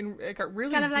really it got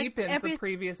really kind of deep into the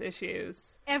previous issues.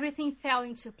 Everything fell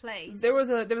into place.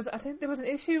 I think there was an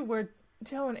issue where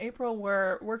Jo and April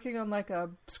were working on like a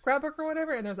scrapbook or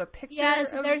whatever, and there's a picture.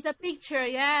 Yes, there's a picture.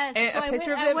 Yes, and so a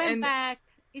picture of them. I went back.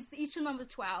 It's issue number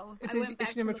 12. It's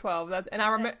issue number 12. And I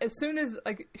remember as soon as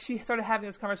like she started having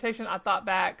this conversation, I thought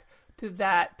back to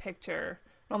that picture.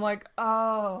 And I'm like,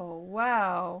 oh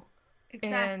wow.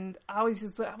 Exactly. And I was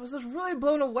just really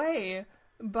blown away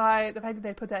by the fact that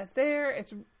they put that there.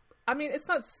 It's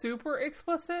not super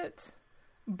explicit,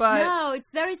 but no,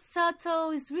 it's very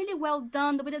subtle. It's really well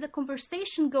done. The way that the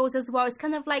conversation goes as well. It's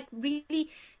kind of like really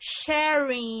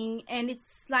sharing, and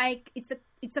it's like it's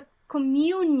a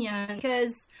communion,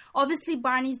 because obviously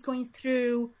Barney's going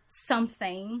through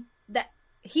something that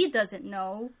he doesn't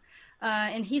know,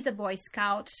 and he's a Boy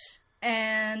Scout,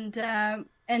 and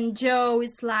Jo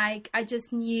is like, I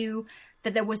just knew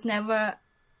that there was never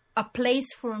a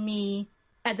place for me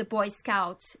at the Boy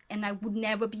Scouts, and I would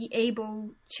never be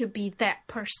able to be that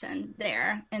person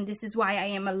there, and this is why I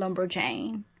am a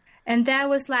lumberjane. And that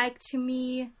was like, to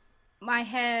me, my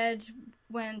head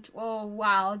went, oh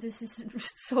wow, this is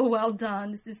so well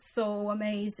done, this is so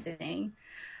amazing.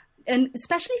 And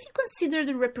especially if you consider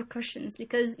the repercussions,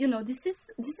 because this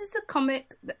is a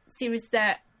comic series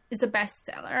that is a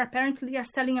bestseller. Apparently are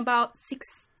selling about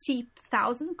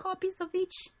 60,000 copies of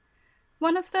each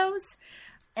one of those,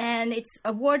 and it's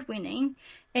award-winning,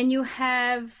 and you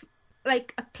have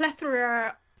like a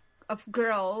plethora of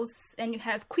girls, and you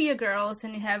have queer girls,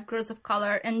 and you have girls of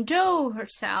color, and Jo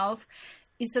herself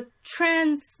is a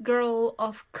trans girl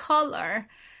of color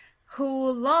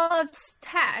who loves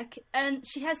tech, and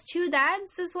she has two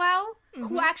dads as well,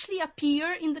 who actually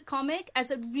appear in the comic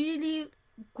as a really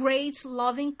great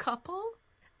loving couple.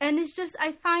 And it's just,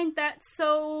 I find that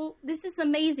this is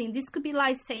amazing. This could be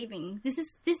life-saving. This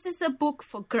is a book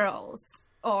for girls,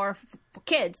 or for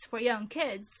kids, for young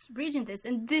kids reading this,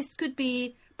 and this could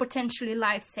be potentially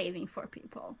life-saving for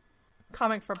people.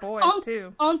 Comic for boys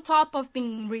too. On top of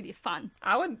being really fun.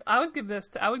 I would give this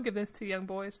to young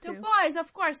boys too. To boys,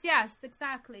 of course, yes,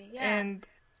 exactly. Yeah. And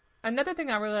another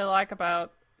thing I really like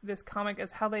about this comic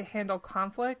is how they handle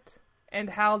conflict and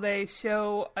how they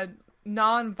show a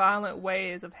non-violent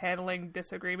ways of handling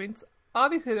disagreements.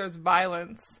 Obviously there's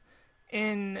violence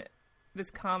in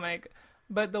this comic,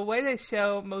 but the way they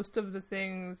show most of the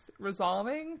things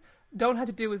resolving don't have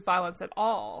to do with violence at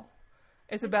all.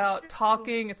 It's about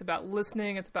talking, it's about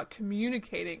listening, it's about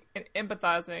communicating and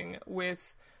empathizing with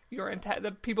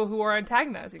the people who are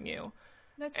antagonizing you.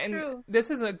 That's true. This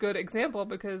is a good example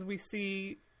because we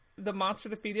see the monster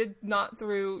defeated not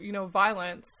through,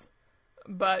 violence,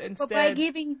 but instead by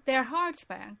giving their hearts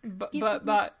back. But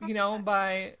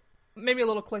by maybe a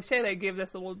little cliche, they give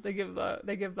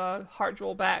the heart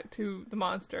jewel back to the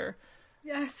monster.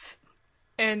 Yes.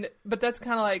 But that's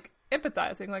kind of like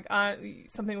empathizing, like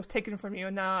something was taken from you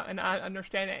and I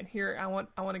understand it, and here I want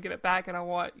to give it back, and I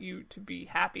want you to be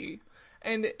happy.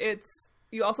 And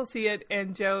you also see it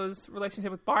in Jo's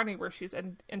relationship with Barney, where she's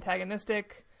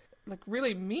antagonistic, like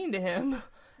really mean to him.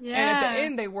 Yeah. And at the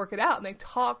end, they work it out, and they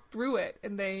talk through it,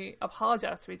 and they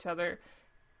apologize to each other.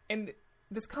 And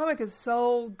this comic is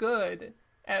so good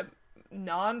at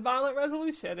non-violent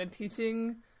resolution and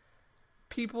teaching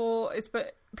people,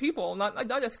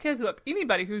 not just kids, but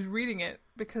anybody who's reading it,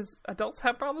 because adults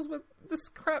have problems with this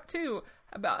crap too,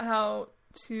 about how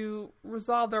to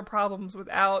resolve their problems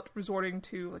without resorting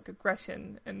to like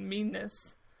aggression and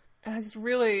meanness. And I just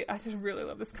really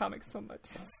love this comic so much.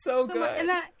 It's so good.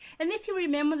 And if you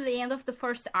remember the end of the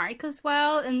first arc as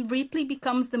well, and Ripley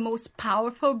becomes the most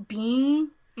powerful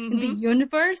being in the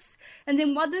universe. And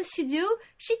then what does she do?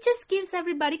 She just gives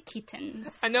everybody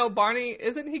kittens. I know, Barney,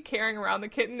 isn't he carrying around the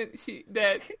kitten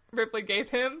that Ripley gave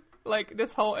him? Like,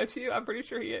 this whole issue? I'm pretty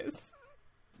sure he is.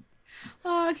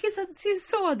 Oh, he's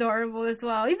so adorable as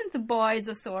well. Even the boys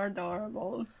are so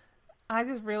adorable. I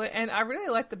really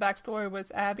like the backstory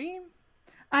with Abby.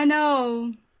 I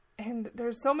know. And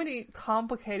there's so many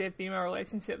complicated female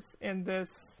relationships in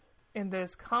this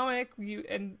comic,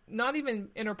 and not even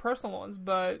interpersonal ones,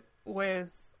 but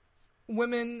with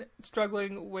women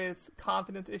struggling with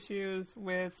confidence issues,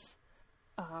 with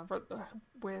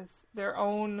their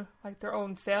own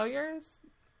failures,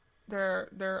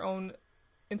 their own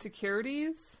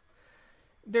insecurities.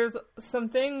 There's some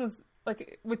things,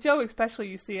 like with Joe especially,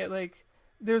 you see it, like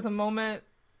there's a moment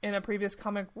in a previous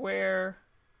comic where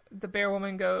the bear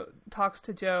woman talks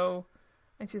to Joe,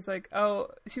 and she's like, oh,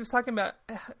 she was talking about,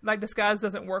 like, disguise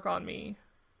doesn't work on me.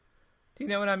 Do you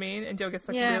know what I mean? And Joe gets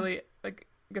really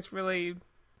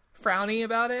frowny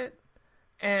about it.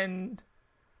 And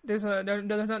there's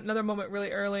another moment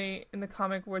really early in the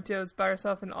comic where Joe's by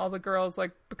herself and all the girls,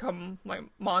 like, become, like,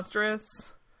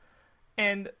 monstrous.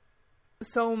 And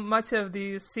so much of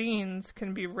these scenes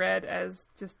can be read as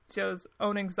just Joe's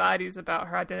own anxieties about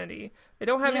her identity. They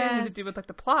don't have anything to do with, like,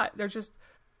 the plot. They're just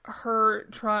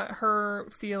her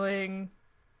feeling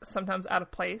sometimes out of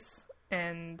place,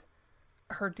 and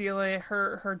her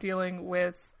dealing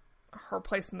with her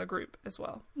place in the group as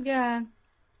well. Yeah,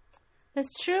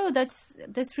 that's true.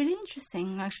 That's really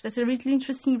interesting. Actually, that's a really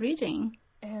interesting reading.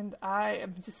 And I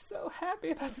am just so happy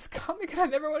about this comic, and I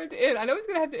never wanted to end. I know it's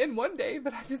going to have to end one day,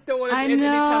 but I just don't want it to end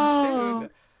anytime soon.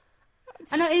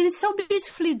 I know, and it's so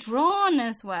beautifully drawn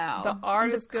as well. The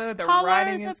art is good, the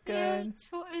writing is good.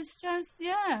 It's just,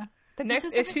 yeah. The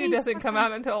next issue doesn't come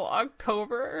out until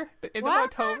October, the end of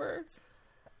October.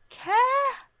 Okay.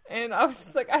 And I was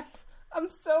just like, I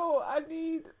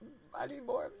need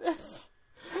more of this.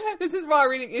 This is why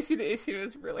reading issue to issue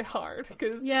is really hard,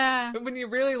 because when you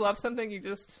really love something, you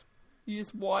just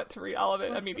want to read all of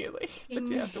it immediately, but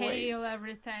you have to wait. Inhale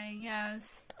everything,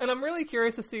 yes. And I'm really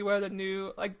curious to see where the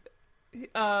new, like,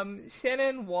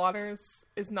 Shannon Waters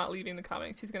is not leaving the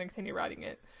comic. She's going to continue writing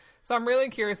it. So I'm really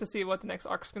curious to see what the next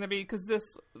arc is going to be, because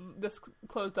this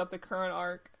closed up the current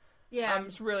arc. Yeah, I'm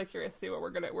just really curious to see what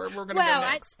we're gonna go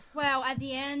next. At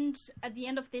the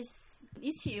end of this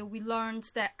issue, we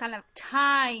learned that kind of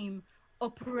time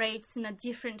operates in a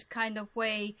different kind of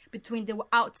way between the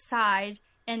outside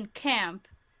and camp.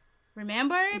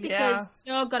 Remember? Because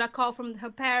Jill got a call from her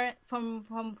parent, from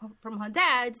her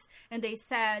dad's, and they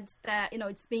said that,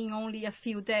 it's been only a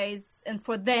few days, and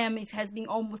for them it has been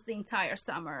almost the entire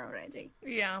summer already.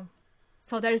 Yeah.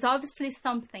 So there's obviously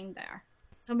something there.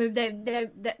 So maybe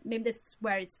maybe that's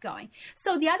where it's going.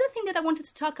 So the other thing that I wanted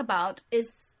to talk about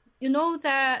is,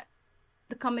 that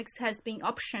the comics has been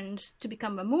optioned to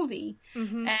become a movie,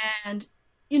 and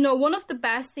one of the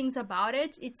best things about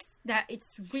it is that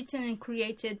it's written and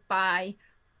created by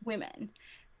women.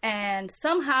 And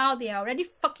somehow they are already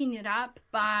fucking it up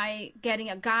by getting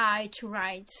a guy to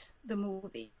write the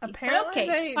movie. Apparently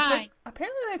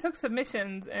they took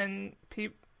submissions, and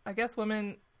I guess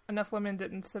enough women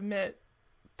didn't submit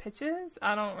pitches.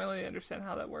 I don't really understand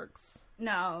how that works.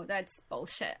 No, that's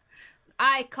bullshit.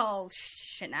 I call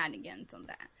shenanigans on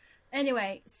that.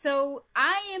 Anyway, so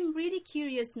I am really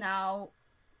curious now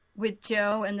with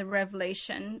Joe and the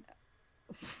Revelation.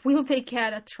 Will they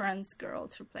get a trans girl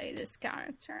to play this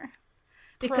character?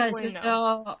 Because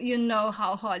you know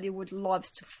how Hollywood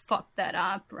loves to fuck that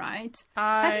up, right?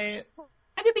 Have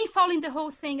you been following the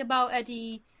whole thing about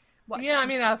Eddie?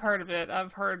 I've heard of it.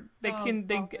 I've heard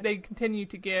they continue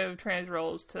to give trans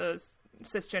roles to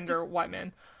cisgender white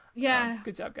men. Yeah.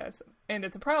 Good job, guys. And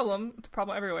it's a problem. It's a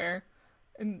problem everywhere.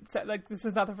 And this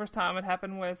is not the first time it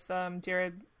happened with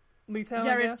Jared Leto.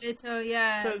 Jared Leto,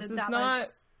 yeah. So this is not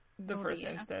the first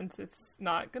instance. It's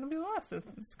not going to be the last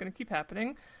instance. It's going to keep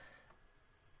happening.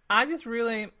 I just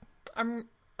really, I'm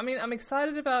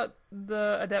excited about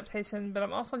the adaptation, but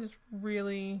I'm also just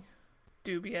really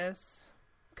dubious.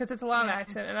 Because it's a lot of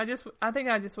action, and I think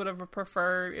I just would have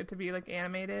preferred it to be, like,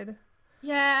 animated.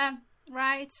 Yeah,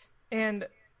 right. And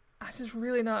I just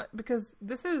really not, because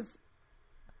this is,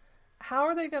 how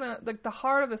are they gonna, like, the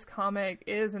heart of this comic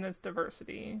is in its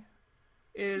diversity.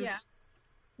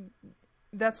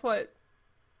 That's what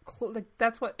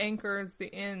anchors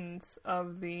the ends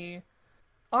of the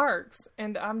arcs,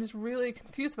 and I'm just really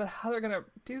confused about how they're gonna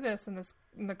do this in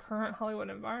the current Hollywood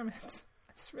environment.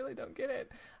 I just really don't get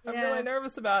it. I'm really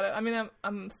nervous about it. I mean,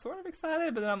 I'm sort of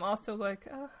excited, but then I'm also like,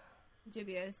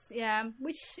 dubious. Yeah,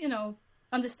 which,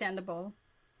 understandable.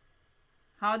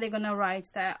 How are they gonna write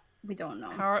that we don't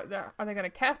know. Are they going to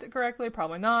cast it correctly?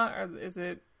 Probably not. Or is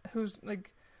it is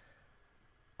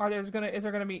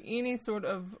there going to be any sort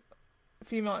of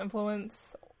female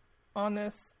influence on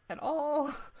this at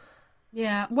all?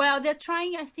 Yeah. Well, they're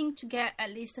trying, I think, to get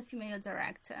at least a female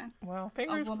director. Well,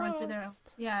 fingers crossed.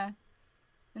 Yeah.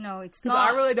 No, it's not.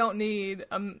 Because I really don't need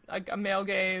a male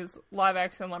gaze live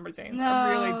action Lumberjanes. No, I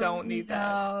really don't need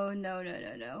that.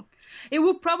 No. It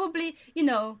will probably,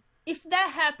 if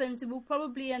that happens, it will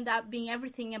probably end up being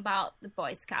everything about the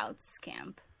Boy Scouts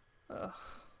camp. Ugh.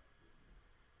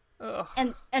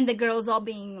 And the girls all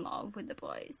being in love with the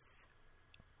boys.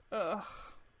 Ugh.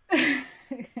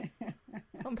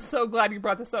 I'm so glad you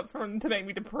brought this up to make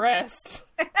me depressed.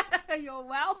 You're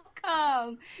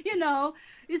welcome.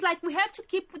 It's like we have to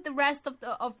keep with the rest of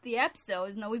the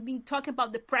episode. We've been talking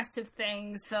about depressive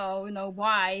things, so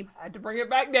why? I had to bring it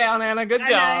back down, Anna. Good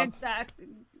job. Exactly.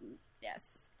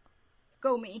 Yes.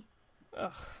 Go me.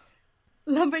 Ugh.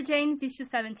 Lumberjanes issue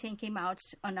 17 came out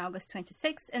on August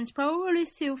 26th and is probably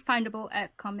still findable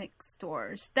at comic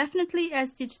stores. Definitely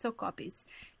as digital copies.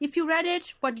 If you read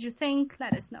it, what did you think?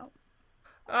 Let us know.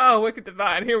 Oh, Wicked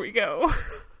Divine, here we go.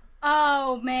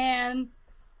 Oh, man.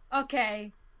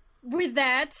 Okay. With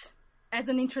that, as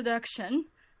an introduction,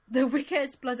 The Wicked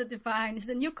plus the Divine is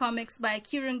the new comics by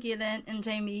Kieran Gillen and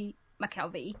Jamie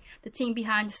McKelvey, the team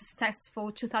behind the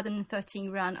successful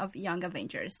 2013 run of Young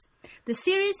Avengers. The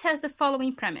series has the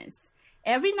following premise.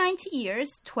 Every 90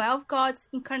 years, 12 gods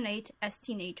incarnate as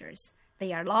teenagers.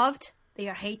 They are loved, they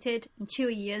are hated, in 2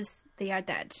 years, they are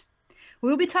dead.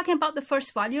 We'll be talking about the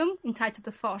first volume, entitled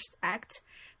The First Act,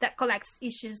 that collects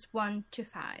issues 1 to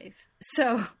 5.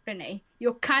 So, Renee,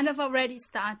 you kind of already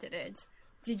started it.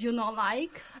 Did you not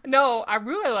like? No, I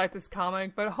really like this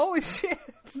comic, but holy shit.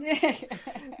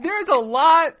 There's a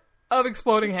lot of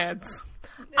exploding heads.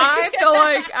 I feel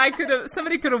like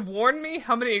somebody could have warned me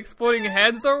how many exploding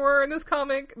heads there were in this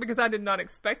comic, because I did not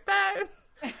expect that.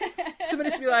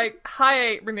 Somebody should be like,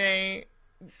 hi, Renee,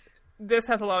 this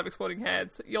has a lot of exploding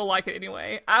heads. You'll like it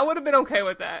anyway. I would have been okay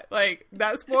with that. Like,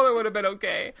 that spoiler would have been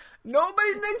okay.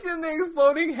 Nobody mentioned the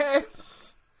exploding heads.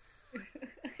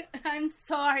 I'm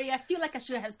sorry. I feel like I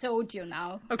should have told you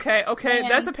now. Okay.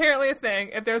 That's apparently a thing.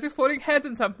 If there's exploding heads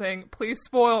in something, please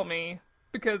spoil me,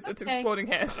 because it's exploding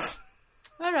heads.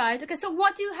 All right. Okay, so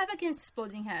what do you have against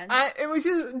exploding heads? It was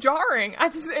just jarring.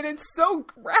 And it's so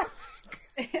graphic.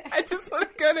 I just want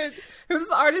to go to, who's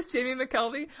the artist, Jamie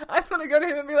McKelvey? I just want to go to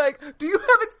him and be like, do you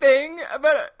have a thing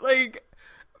about, like,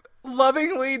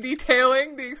 lovingly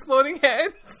detailing the exploding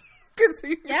heads? Because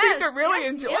you seem to really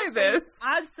enjoy this.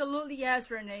 Absolutely,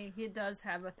 yes, Renee. He does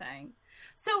have a thing.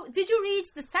 So, did you read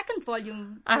the second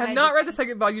volume? I have not read the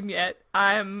second volume yet.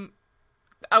 I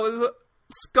was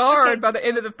scarred by the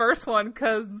end of the first one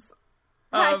because...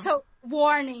 Right, so,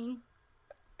 warning.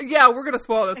 Yeah, we're going to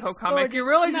spoil this whole comic. You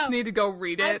really just need to go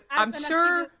read it. I'm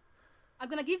sure... I'm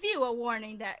going to give you a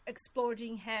warning that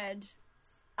exploding head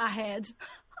ahead.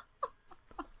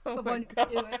 Oh my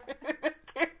God.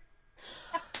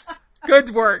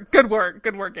 Good work,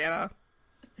 Anna.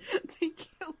 Thank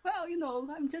you. Well,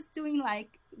 I'm just doing,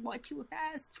 like, what you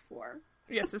asked for.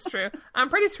 Yes, it's true. I'm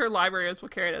pretty sure libraries will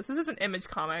carry this. This is an Image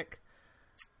comic.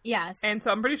 Yes. And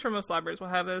so I'm pretty sure most libraries will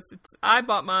have this. I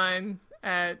bought mine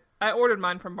I ordered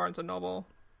mine from Barnes & Noble.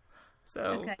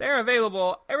 So they're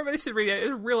available. Everybody should read it.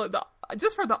 It's really,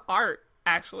 just for the art,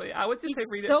 actually. I would just say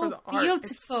read it for the art.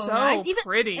 Beautiful, it's so right?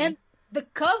 pretty. And the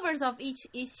covers of each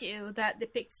issue that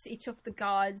depicts each of the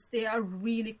gods, they are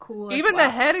really cool. Even the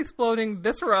head exploding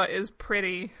viscera is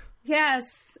pretty. Yes,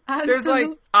 absolutely. There's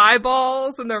like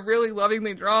eyeballs, and they're really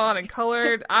lovingly drawn and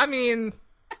colored. I mean,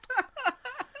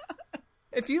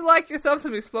 if you like yourself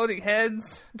some exploding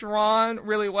heads drawn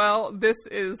really well, this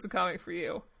is the comic for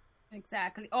you.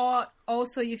 Exactly. Or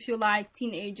also if you like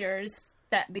teenagers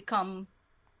that become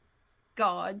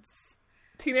gods.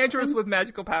 Teenagers with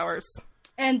magical powers.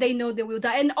 And they know they will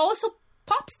die. And also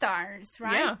pop stars,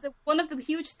 right? Yeah. One of the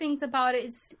huge things about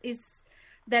it is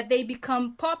that they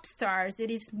become pop stars.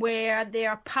 It is where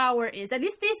their power is. At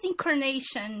least this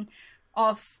incarnation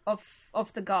of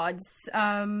the gods.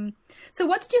 So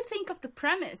what did you think of the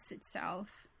premise itself?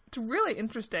 It's really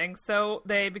interesting. So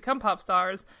they become pop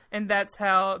stars, and that's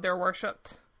how they're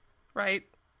worshipped, right?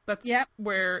 That's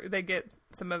where they get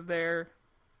some of their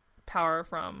power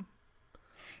from.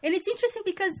 And it's interesting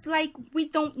because, like, we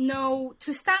don't know,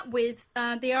 to start with,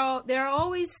 there are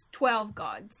always 12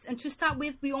 gods. And to start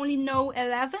with, we only know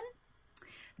 11.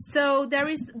 So there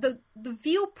is the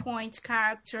viewpoint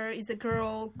character is a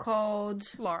girl called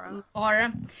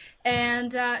Laura.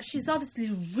 And she's obviously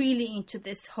really into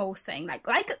this whole thing. Like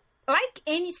like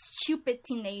any stupid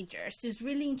teenager, she's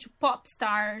really into pop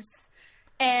stars,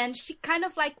 and she kind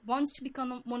of like wants to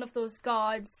become one of those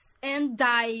gods and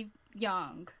die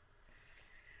young.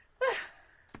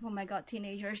 Oh my god,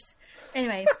 teenagers.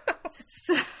 Anyway,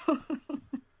 so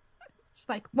it's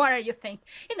like, what are you thinking?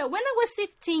 You know, when I was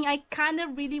 15, I kind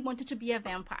of really wanted to be a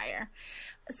vampire.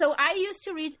 So I used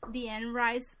to read the Anne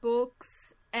Rice books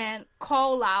and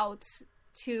call out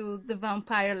to the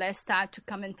vampire Lestat to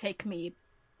come and take me.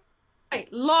 Right,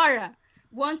 Laura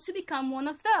wants to become one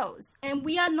of those. And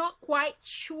we are not quite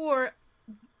sure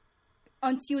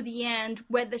until the end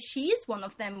whether she is one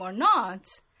of them or not.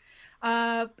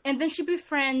 And then she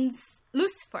befriends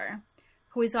Lucifer,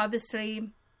 who is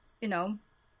obviously, you know,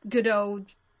 good old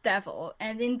devil.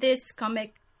 And in this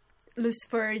comic,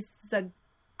 Lucifer is a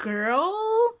girl.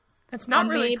 It's not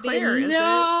really clear, is it?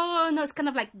 No, it's kind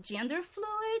of like gender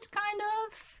fluid, kind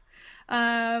of.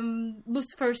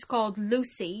 Lucifer's called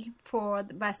Lucy for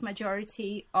the vast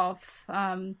majority of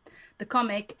the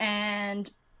comic,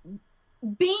 and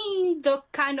being the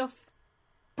kind of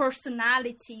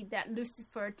personality that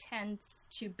Lucifer tends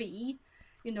to be,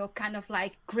 you know, kind of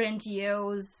like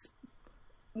grandiose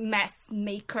mess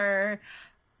maker,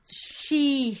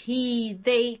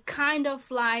 they kind of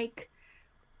like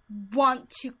want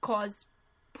to cause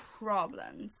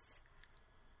problems,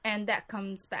 and that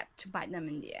comes back to bite them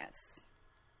in the ass.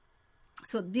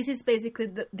 So this is basically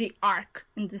the arc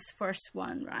in this first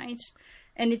one, right?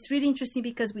 And it's really interesting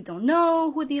because we don't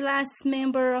know who the last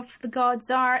member of the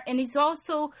gods are, and it's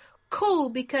also cool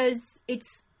because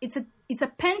it's a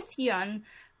pantheon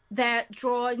that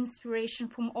draws inspiration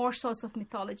from all sorts of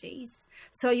mythologies.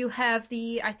 So you have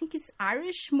I think it's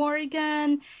Irish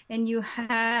Morrigan, and you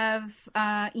have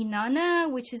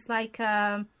Inanna, which is like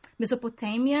a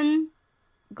Mesopotamian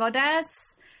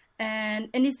goddess, and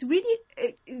it's really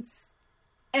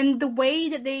and the way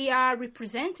that they are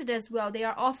represented as well, they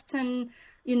are often,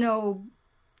 you know,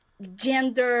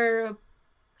 gender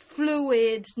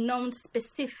fluid,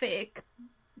 non-specific,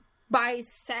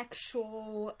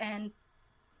 bisexual, and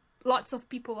lots of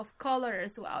people of color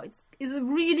as well. It's a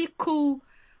really cool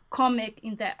comic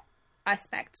in that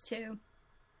aspect too.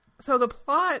 So the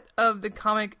plot of the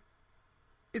comic,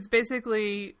 it's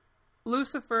basically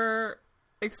Lucifer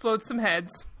explodes some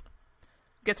heads,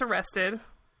 gets arrested,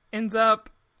 ends up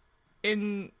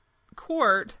in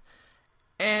court,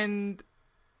 and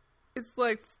it's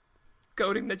like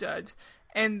goading the judge.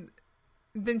 And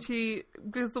then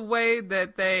because the way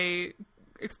that they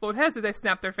explode heads is they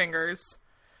snap their fingers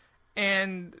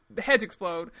and the heads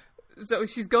explode. So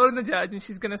she's goading the judge, and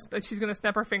she's gonna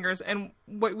snap her fingers, and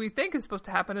what we think is supposed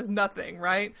to happen is nothing,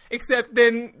 right? Except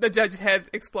then the judge's head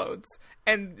explodes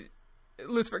and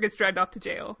Lucifer gets dragged off to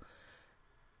jail.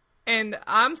 And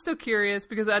I'm still curious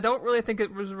because I don't really think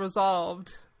it was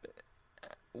resolved.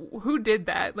 Who did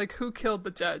that? Like, who killed the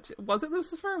judge? Was it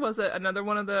Lucifer? Was it another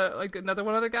one of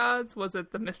the gods? Was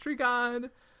it the mystery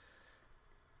god?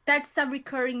 That's a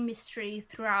recurring mystery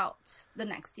throughout the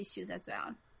next issues as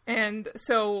well. And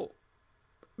so,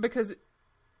 because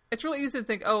it's really easy to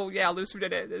think, oh yeah, Lucifer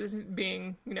did it,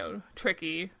 being, you know,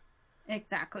 tricky.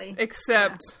 Exactly.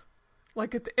 Except,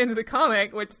 like at the end of the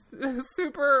comic, which is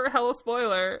super hella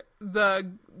spoiler,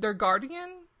 their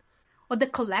guardian. Or the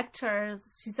collector,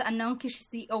 she's Ananke, she's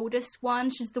the oldest one.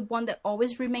 She's the one that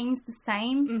always remains the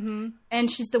same. Mm-hmm. And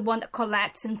she's the one that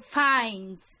collects and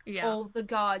finds all the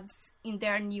gods in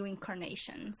their new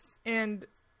incarnations. And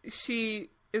she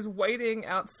is waiting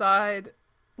outside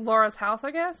Laura's house,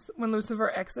 I guess, when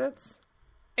Lucifer exits.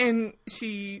 And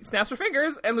she snaps her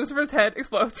fingers, and Lucifer's head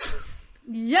explodes.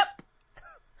 Yep.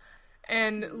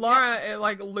 And Laura,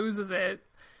 loses it.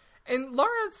 And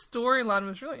Laura's storyline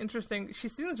was really interesting. She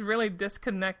seems really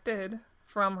disconnected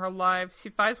from her life. She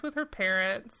fights with her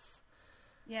parents.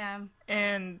 Yeah.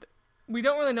 And we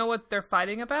don't really know what they're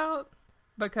fighting about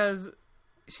because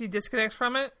she disconnects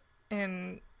from it,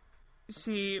 and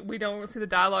we don't see the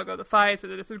dialogue of the fights or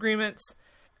the disagreements.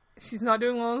 She's not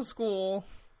doing well in school,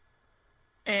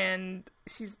 and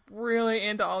she's really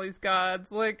into all these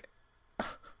gods. Like,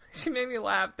 she made me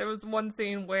laugh. There was one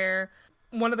scene where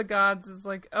one of the gods is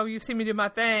like, oh, you've seen me do my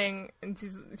thing. And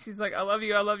she's like, I love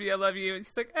you, I love you, I love you. And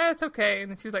she's like, it's okay.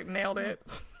 And then she was like, nailed it.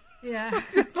 Yeah.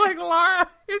 She's like, Laura,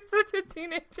 you're such a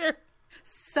teenager.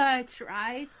 Such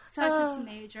a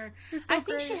teenager. So I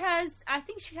think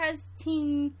she has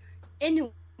teen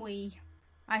ennui,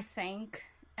 I think.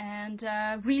 And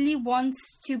really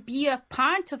wants to be a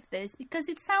part of this because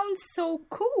it sounds so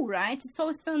cool, right? It's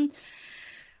so some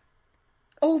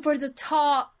over the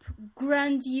top,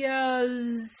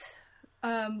 grandiose,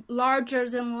 larger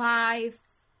than life,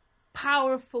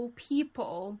 powerful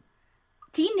people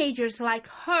teenagers like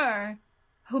her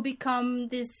who become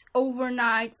these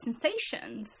overnight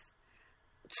sensations,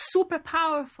 super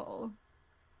powerful.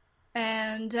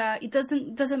 And it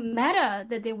doesn't matter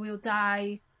that they will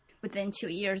die within 2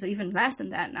 years or even less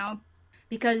than that now,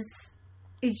 because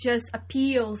it just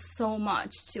appeals so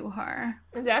much to her.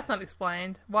 That's not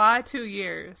explained. Why 2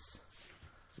 years?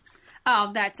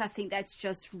 Oh, I think that's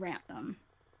just random.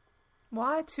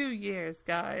 Why 2 years,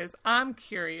 guys? I'm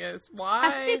curious. Why?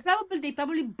 I think they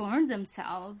probably burned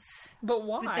themselves. But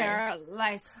why? With their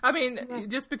lives. I mean,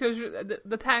 just because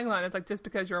the tagline is like, just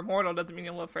because you're immortal doesn't mean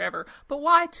you'll live forever. But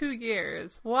why 2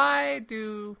 years? Why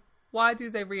do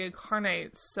they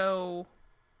reincarnate so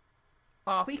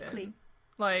often? Quickly.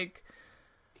 Like,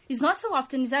 it's not so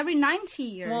often. It's every 90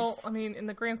 years. Well, I mean, in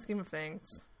the grand scheme of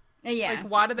things. Yeah. Like,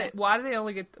 why do they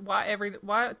only get,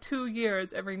 why 2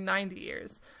 years every 90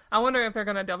 years? I wonder if they're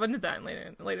going to delve into that later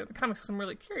in the comics, because I'm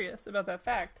really curious about that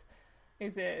fact.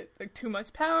 Is it, like, too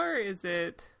much power? Is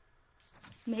it...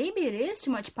 Maybe it is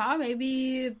too much power.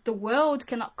 Maybe the world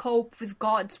cannot cope with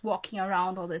gods walking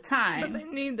around all the time. But they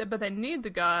need the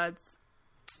gods.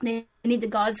 They need the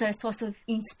gods as a source of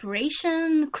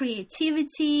inspiration,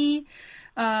 creativity,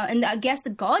 and I guess the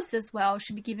gods as well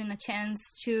should be given a chance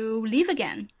to live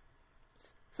again.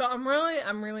 So I'm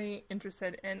really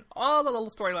interested in all the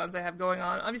little storylines they have going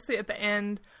on. Obviously, at the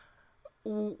end,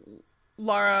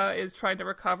 Lara is trying to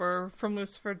recover from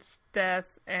Lucifer's death,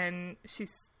 and she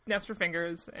snaps her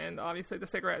fingers, and obviously the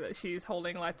cigarette that she's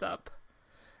holding lights up.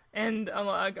 And I'm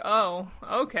like, oh,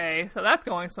 okay, so that's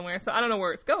going somewhere. So I don't know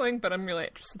where it's going, but I'm really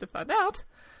interested to find out.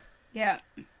 Yeah.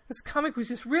 This comic was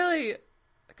just really,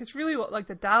 it's really, like,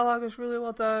 the dialogue is really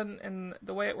well done, and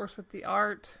the way it works with the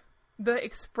art. The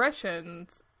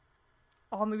expressions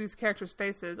on these characters'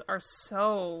 faces are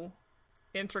so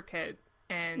intricate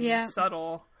and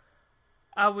subtle.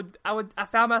 I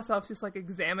found myself just, like,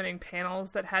 examining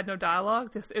panels that had no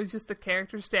dialogue. It was just the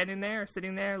characters standing there or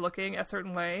sitting there looking a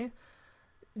certain way,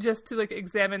 just to, like,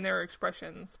 examine their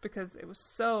expressions, because it was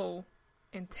so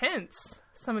intense,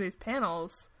 some of these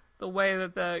panels, the way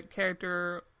that the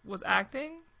character was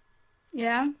acting.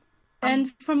 Yeah.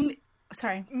 And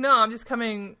sorry. No,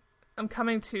 I'm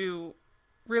coming to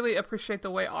really appreciate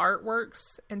the way art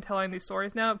works in telling these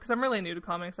stories now, because I'm really new to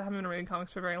comics. I haven't been reading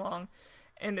comics for very long,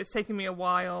 and it's taken me a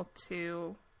while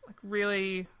to, like,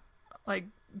 really, like,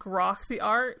 grok the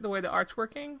art, the way the art's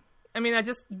working. I mean, I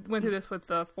just went through this with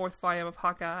the 4th volume of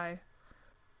Hawkeye.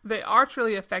 The art's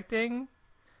really affecting,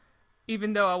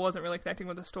 even though I wasn't really connecting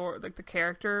with the story, like the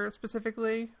character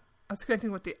specifically. I was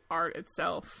connecting with the art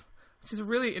itself, which is a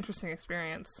really interesting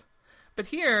experience. But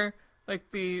here, like,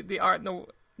 the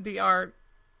art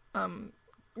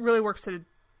really works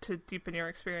to deepen your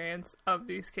experience of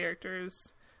these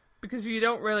characters, because you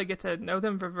don't really get to know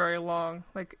them for very long,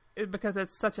 because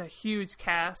it's such a huge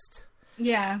cast.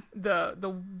 Yeah.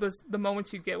 The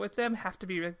moments you get with them have to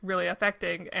be really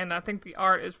affecting, and I think the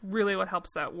art is really what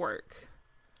helps that work.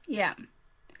 Yeah.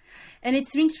 And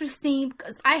it's interesting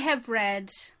because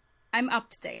I'm up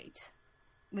to date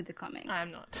with the comic.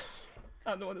 I'm not.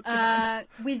 I'm the one that's behind.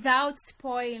 Without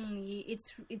spoiling,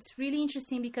 it's really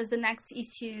interesting because the next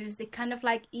issues, they kind of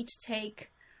like each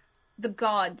take the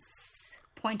gods'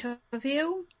 point of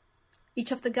view,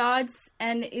 each of the gods,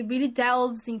 and it really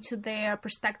delves into their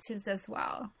perspectives as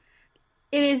well.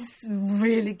 It is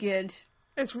really good.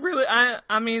 It's really,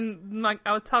 I mean, like,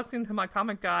 I was talking to my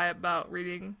comic guy about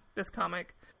reading this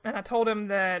comic, and I told him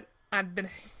that I'd been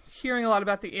hearing a lot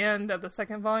about the end of the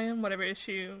 2nd volume, whatever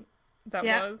issue that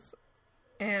was,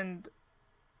 and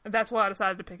that's why I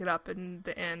decided to pick it up in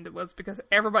the end. It was because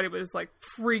everybody was, like,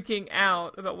 freaking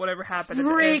out about whatever happened at the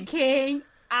end. Freaking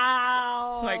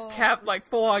out! Like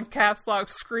full-on caps lock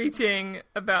screeching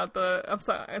about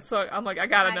so I'm like, I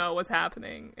gotta know what's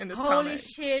happening in this comic. Holy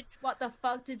shit, what the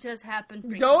fuck did just happen?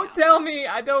 Don't tell me!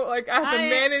 I don't, like, I have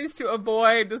managed to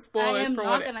avoid the spoilers for what...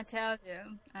 I'm not gonna tell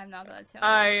you. I'm not gonna tell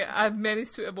you. I've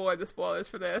managed to avoid the spoilers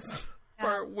for this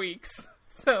for weeks.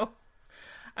 So,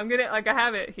 I'm gonna, like, I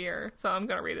have it here, so I'm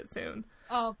gonna read it soon.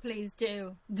 Oh, please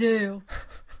do. Do.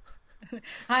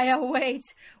 I await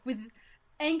with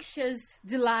anxious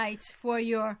delight for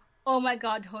your, oh my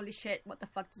god, holy shit, what the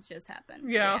fuck did just happen?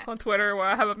 Yeah, on Twitter where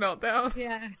I have a meltdown.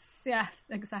 Yes,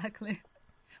 exactly.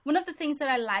 One of the things that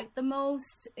I like the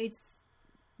most, it's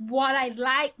what I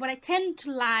tend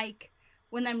to like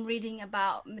when I'm reading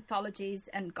about mythologies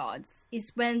and gods,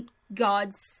 is when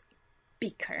gods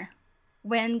bicker,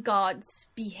 when gods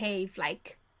behave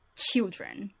like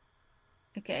children.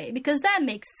 Okay, because that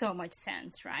makes so much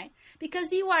sense, right?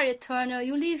 Because you are eternal,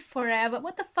 you live forever.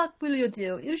 What the fuck will you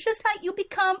do? It's just like you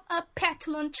become a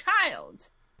petulant child.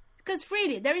 Because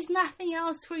really, there is nothing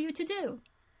else for you to do.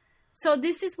 So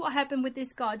this is what happened with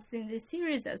these gods in this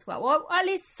series as well. Well, at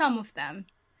least some of them.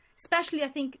 Especially, I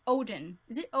think, Odin.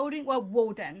 Is it Odin? Well,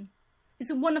 Woden.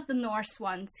 It's one of the Norse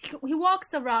ones. He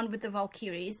walks around with the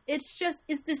Valkyries. It's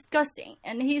disgusting.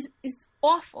 And it's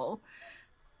awful.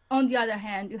 On the other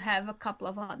hand, you have a couple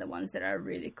of other ones that are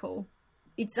really cool.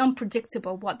 It's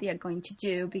unpredictable what they are going to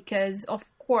do because, of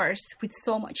course, with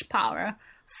so much power,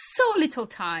 so little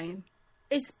time,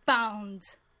 it's bound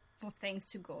for things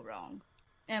to go wrong.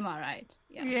 Am I right?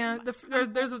 Yeah.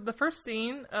 There's the first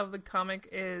scene of the comic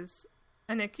is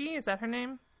Aniki. Is that her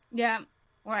name? Yeah,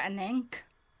 or Anenk.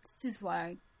 This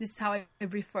is how I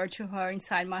refer to her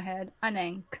inside my head.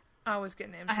 Anenk. I always get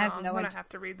names wrong when I have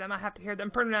to read them. I have to hear them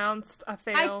pronounced. I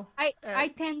fail.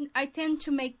 I tend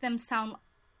to make them sound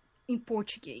in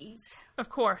Portuguese. Of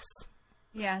course.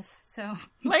 Yes, so...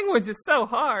 Language is so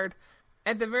hard.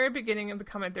 At the very beginning of the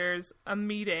comic, there's a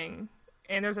meeting,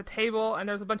 and there's a table, and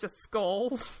there's a bunch of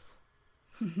skulls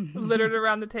littered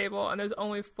around the table, and there's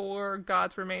only 4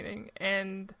 gods remaining,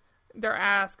 and they're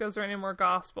asked, is there any more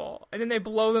gospel? And then they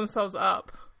blow themselves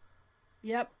up.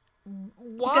 Yep.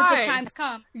 Why? Because the time's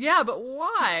come. Yeah, but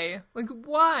why? Like,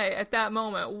 why at that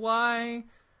moment? Why?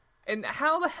 And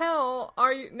how the hell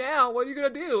are you now? What are you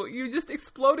going to do? You just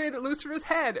exploded Lucifer's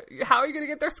head. How are you going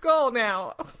to get their skull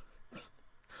now?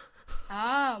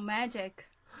 Oh, magic.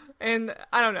 And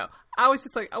I don't know. I was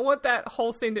just like, I want that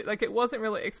whole scene to, like, it wasn't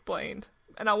really explained.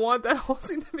 And I want that whole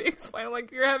scene to be explained.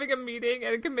 Like, you're having a meeting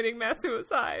and committing mass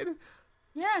suicide.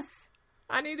 Yes.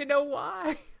 I need to know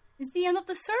why. It's the end of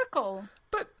the circle.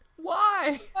 But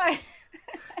why? Why?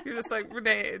 You're just like,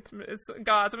 Renee, it's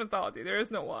God's mythology. There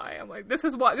is no why. I'm like, this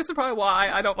is probably why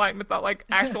I don't like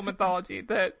actual mythology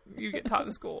that you get taught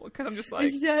in school. Because I'm just like,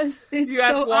 it's you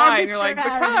ask so why, and you're like,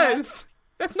 arbitrary. because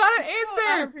that's not an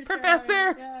answer,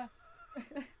 Professor. Yeah.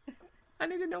 I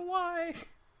need to know why.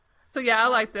 So yeah, I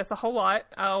like this a whole lot.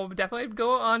 I'll definitely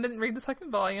go on and read the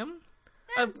second volume.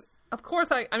 Yes. Of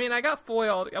course, I got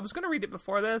foiled. I was going to read it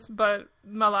before this, but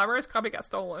my library's copy got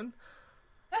stolen.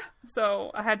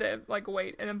 So I had to, like,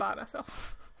 wait and then buy it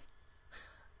myself.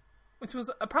 Which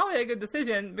was probably a good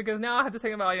decision, because now I have the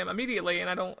second volume immediately, and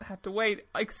I don't have to wait.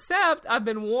 Except, I've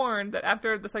been warned that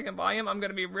after the second volume, I'm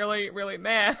going to be really, really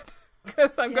mad.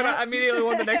 Because I'm going to immediately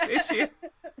want the next issue.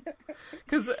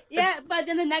 Yeah, but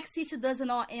then the next issue does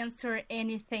not answer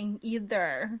anything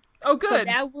either. Oh, good. So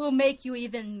that will make you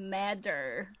even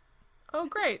madder. Oh,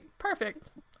 great. Perfect.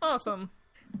 Awesome.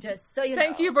 Just so you know.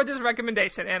 Thank you for this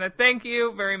recommendation, Anna. Thank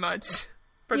you very much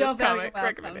for this comic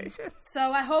recommendation. So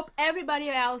I hope everybody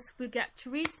else will get to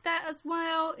read that as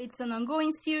well. It's an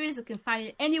ongoing series. You can find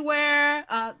it anywhere.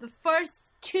 The first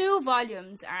 2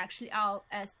 volumes are actually out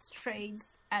as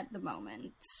trades at the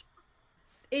moment.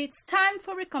 It's time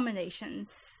for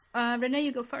recommendations. Renee,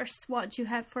 you go first. What do you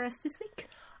have for us this week?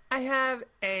 I have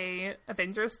a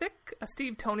Avengers fic, a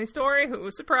Steve Tony story. Who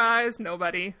was surprised?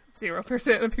 Nobody.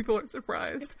 0% of people are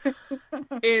surprised.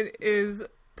 It is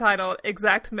titled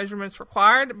Exact Measurements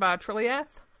Required by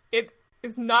Trilliath. It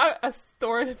is not a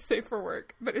story that's safe for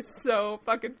work, but it's so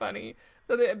fucking funny.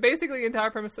 So basically the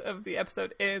entire premise of the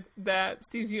episode is that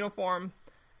Steve's uniform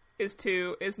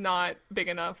is not big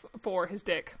enough for his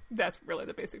dick. That's really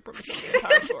the basic premise of the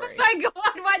entire story. Oh my god,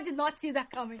 I did not see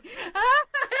that coming.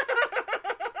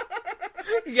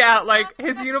 Yeah, like,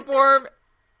 his uniform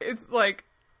is, like,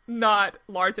 not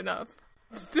large enough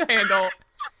to handle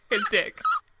his dick.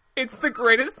 It's the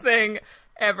greatest thing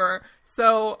ever.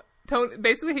 So,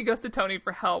 basically he goes to Tony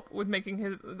for help with making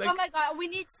his, like... Oh my god, we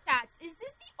need stats. Is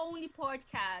this the only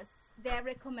podcast that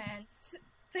recommends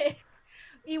fic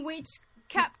in which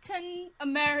Captain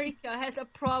America has a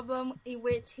problem in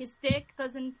which his dick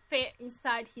doesn't fit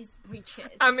inside his breeches?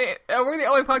 I mean, are we the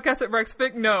only podcast that wrecks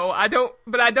fic? No, I don't,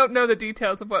 but I don't know the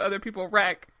details of what other people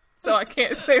wreck, so I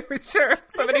can't say for sure.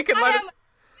 Somebody can let us...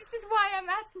 This is why I'm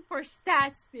asking for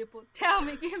stats, people. Tell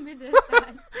me, give me the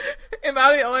stats. Am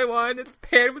I the only one that's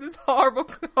paired with this horrible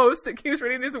host that keeps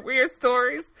reading these weird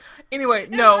stories? Anyway,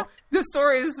 no, the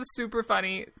story is super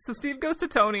funny. So Steve goes to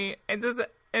Tony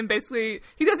and basically,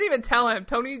 he doesn't even tell him.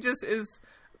 Tony just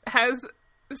has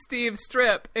Steve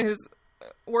strip in his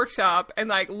workshop and,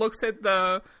 like, looks at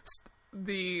the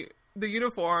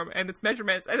uniform and its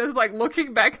measurements and is, like,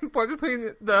 looking back and forth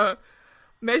between the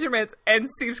measurements and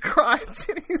Steve's crotch.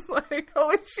 And he's like,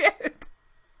 holy shit.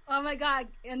 Oh my god.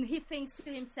 And he thinks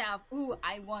to himself, ooh,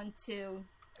 I want to.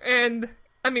 And,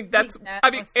 I mean,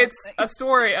 it's a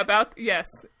story about, yes,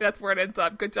 that's where it ends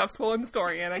up. Good job spoiling the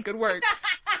story, Anna. Good work.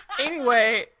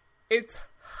 Anyway, it's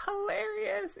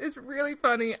hilarious. It's really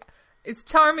funny. It's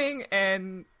charming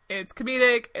and it's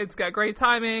comedic. It's got great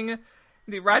timing.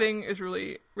 The writing is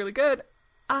really, really good.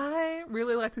 I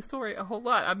really like the story a whole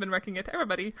lot. I've been recommending it to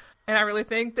everybody, and I really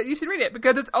think that you should read it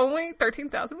because it's only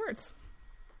 13,000 words.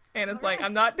 And it's like,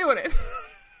 I'm not doing it.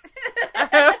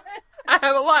 I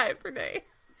have a life, Renee.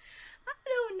 I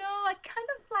don't know.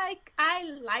 I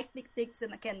like Dick Dicks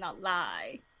and I cannot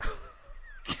lie.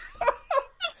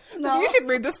 No? You should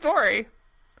read the story.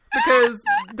 Because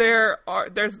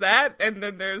there's that, and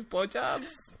then there's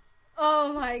blowjobs.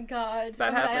 Oh my god.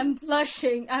 I'm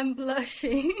blushing.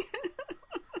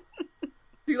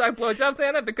 Do you like blowjobs,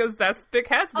 Anna? Because that's Big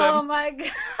Hats them. Oh my god. This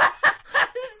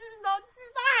is not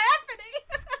happening.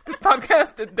 This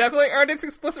podcast has definitely earned its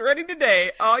explicit rating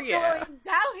today. Oh yeah. Going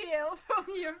downhill from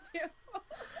your view.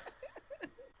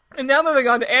 And now moving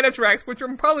on to Anna's Rex, which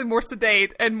are probably more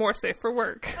sedate and more safe for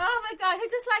work. Oh my god,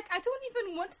 I don't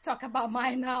even want to talk about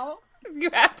mine now. You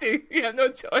have to. You have no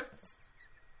choice.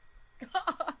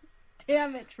 God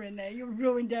damn it, Renee. You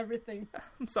ruined everything.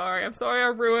 I'm sorry I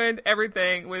ruined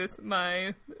everything with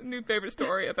my new favorite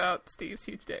story about Steve's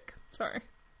huge dick. Sorry.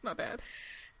 My bad.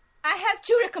 I have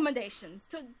 2 recommendations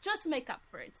to just make up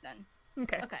for it then.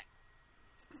 Okay.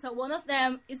 So one of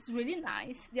them is really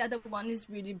nice. The other one is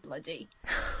really bloody.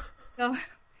 So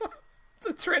it's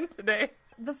a trend today.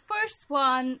 The first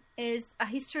one is A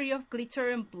History of Glitter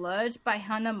and Blood by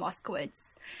Hannah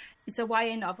Moskowitz. It's a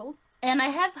YA novel. And I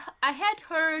had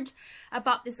heard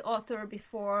about this author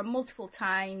before multiple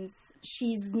times.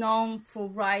 She's known for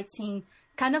writing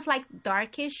kind of like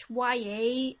darkish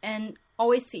YA and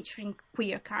always featuring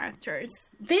queer characters.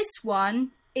 This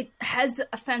one, it has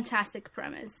a fantastic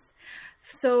premise.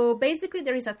 So basically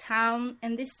there is a town,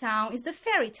 and this town is the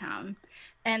fairy town.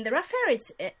 And there are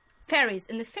fairies,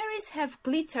 and the fairies have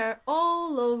glitter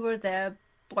all over their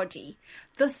body.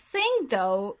 The thing,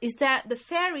 though, is that the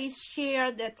fairies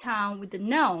share their town with the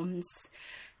gnomes.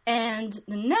 And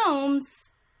the gnomes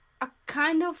are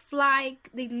kind of like,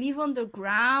 they live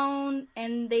underground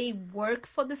and they work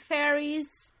for the fairies.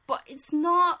 But it's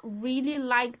not really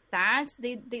like that.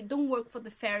 They don't work for the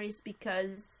fairies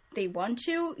because they want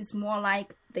to. It's more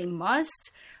like they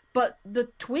must. But the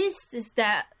twist is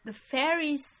that the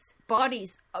fairies'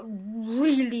 bodies are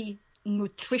really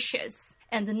nutritious.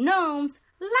 And the gnomes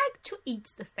like to eat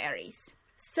the fairies.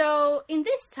 So in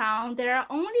this town, there are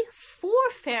only 4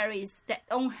 fairies that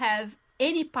don't have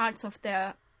any parts of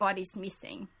their bodies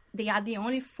missing. They are the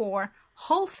only 4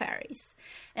 whole fairies.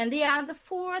 And they are the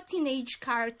 4 teenage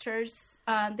characters.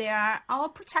 They are our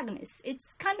protagonists.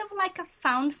 It's kind of like a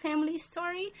found family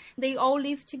story. They all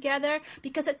live together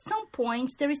because at some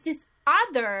point there is this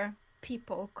other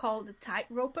people called the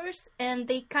tightropers, and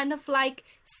they kind of like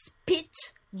spit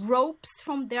ropes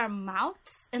from their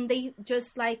mouths, and they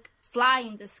just like fly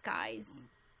in the skies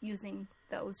using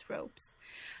those ropes.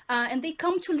 And they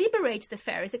come to liberate the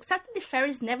fairies, except that the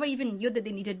fairies never even knew that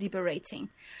they needed liberating.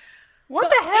 What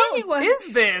the hell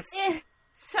is this?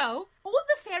 So, all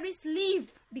the fairies leave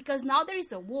because now there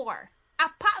is a war.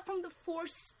 Apart from the 4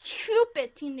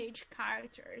 stupid teenage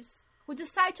characters who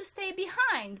decide to stay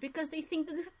behind because they think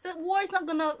that the war is not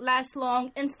going to last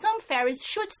long, and some fairies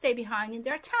should stay behind in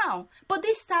their town. But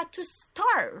they start to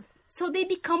starve, so they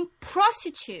become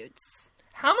prostitutes.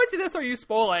 How much of this are you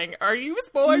spoiling? Are you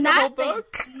spoiling the whole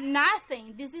book?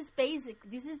 Nothing. This is basic.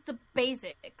 This is the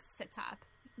basic setup.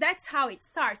 That's how it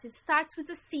starts. It starts with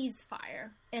a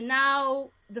ceasefire. And now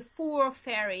the 4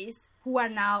 fairies, who are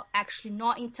now actually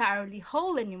not entirely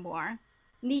whole anymore,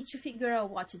 need to figure out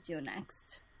what to do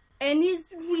next. And it's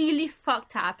really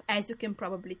fucked up, as you can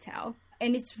probably tell.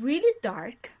 And it's really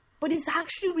dark, but it's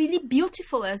actually really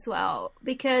beautiful as well.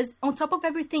 Because on top of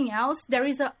everything else, there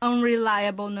is an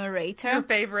unreliable narrator. Your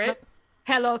favorite.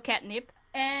 Hello, Catnip.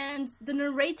 And the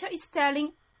narrator is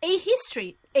telling a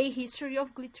history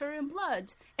of glitter and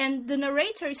blood. And the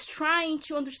narrator is trying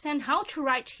to understand how to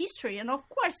write history. And of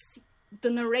course, the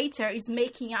narrator is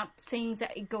making up things as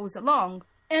it goes along.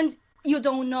 And you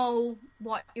don't know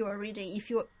what you are reading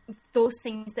if those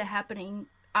things that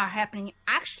are happening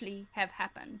actually have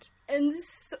happened. And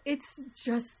it's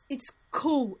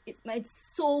cool.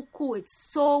 It's so cool.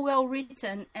 It's so well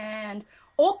written. And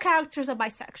all characters are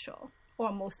bisexual,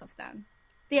 or most of them.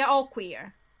 They are all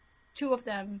queer. 2 of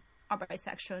them are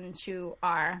bisexual and 2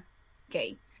 are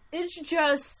gay.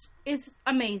 It's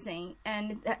amazing.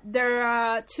 And there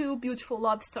are 2 beautiful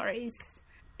love stories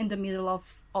in the middle of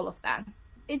all of that.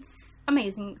 It's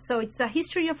amazing. So it's A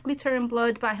History of Glitter and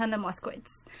Blood by Hannah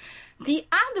Moskowitz. The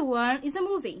other one is a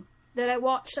movie that I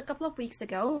watched a couple of weeks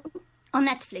ago on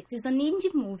Netflix. It's an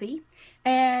indie movie,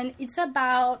 and it's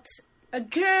about a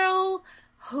girl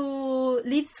who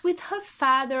lives with her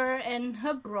father and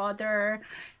her brother,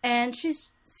 and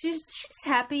she's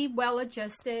happy, well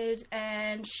adjusted,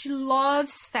 and she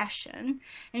loves fashion,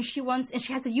 and she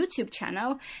has a YouTube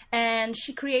channel, and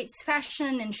she creates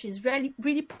fashion, and she's really,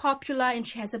 really popular, and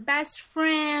she has a best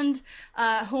friend,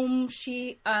 whom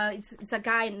it's a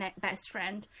guy best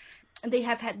friend, and they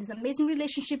have had this amazing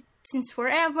relationship since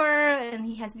forever, and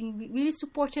he has been really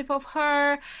supportive of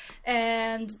her.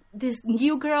 And this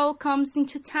new girl comes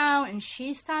into town, and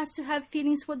she starts to have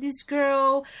feelings for this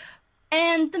girl.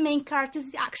 And the main character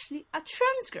is actually a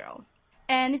trans girl,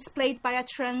 and it's played by a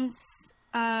trans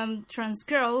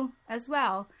girl as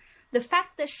well. The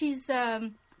fact that she's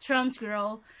a trans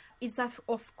girl is of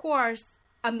course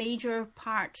a major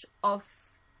part of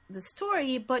the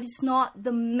story, but it's not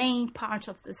the main part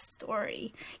of the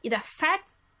story. It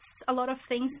affects a lot of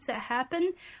things that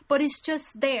happen, but it's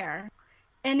just there,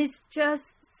 and it's just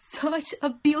such a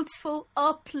beautiful,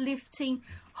 uplifting,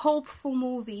 hopeful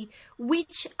movie,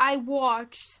 which I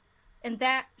watched, and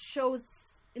that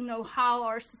shows, how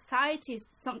our society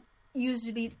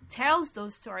usually tells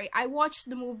those stories. I watched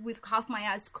the movie with half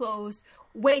my eyes closed,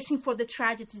 waiting for the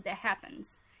tragedy that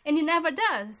happens, and it never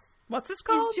does. What's this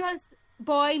called? It's just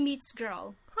Boy Meets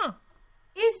Girl. Huh.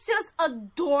 It's just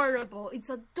adorable. It's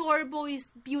adorable. It's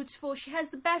beautiful. She has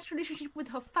the best relationship with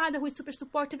her father, who is super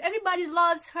supportive. Everybody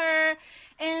loves her,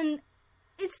 and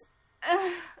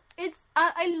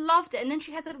I loved it. And then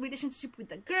she has a relationship with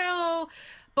the girl,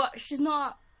 but she's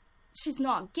not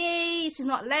gay. She's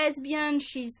not lesbian.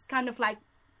 She's kind of like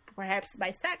perhaps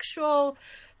bisexual.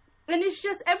 And it's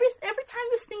just every time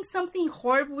you think something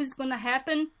horrible is gonna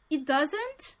happen, it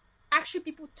doesn't. Actually,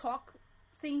 people talk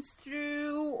things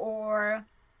through, or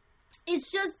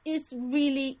it's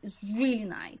really, really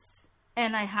nice,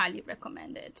 and I highly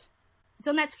recommend it. It's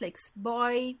on Netflix,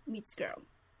 Boy Meets Girl.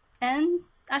 And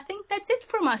I think that's it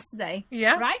from us today.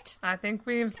 Yeah. Right? I think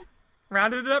we've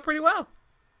rounded it up pretty well.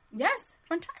 Yes,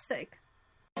 fantastic.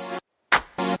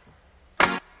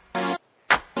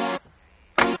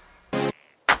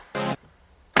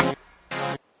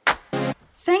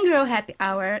 Fangirl Happy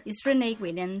Hour is Renee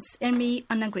Williams and me,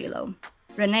 Ana Grillo.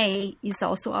 Renee is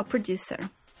also our producer.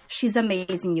 She's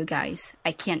amazing, you guys.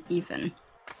 I can't even.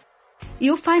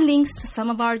 You'll find links to some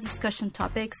of our discussion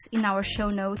topics in our show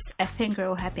notes at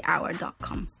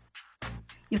fangirlhappyhour.com.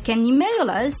 You can email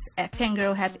us at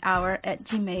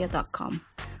fangirlhappyhour@gmail.com.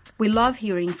 We love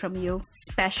hearing from you,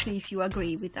 especially if you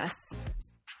agree with us.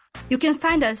 You can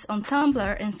find us on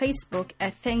Tumblr and Facebook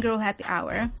at Fangirl Happy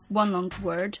Hour, one long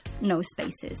word, no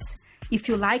spaces. If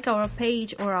you like our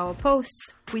page or our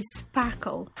posts, we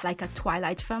sparkle like a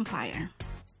Twilight vampire.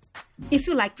 If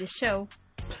you like this show,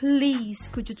 please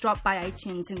could you drop by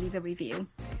iTunes and leave a review.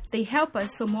 They help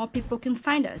us so more people can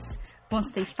find us.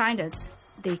 Once they find us,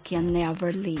 they can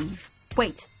never leave.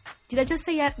 Wait, did I just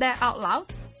say that out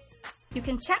loud? You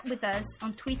can chat with us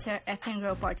on Twitter at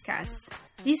Fangirl Podcasts.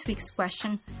 This week's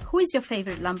question, who is your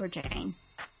favorite lumberjane?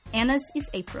 Anna's is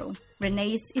April.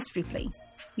 Renee's is Ripley.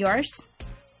 Yours?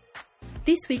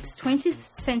 This week's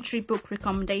 20th century book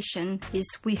recommendation is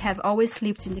We Have Always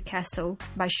Lived in the Castle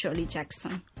by Shirley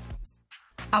Jackson.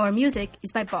 Our music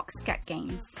is by Box Cat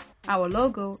Games. Our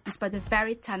logo is by the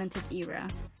very talented Era.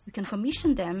 You can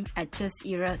commission them at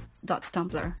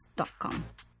justera.tumblr.com.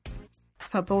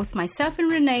 For both myself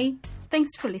and Renee,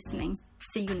 thanks for listening.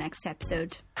 See you next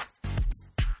episode.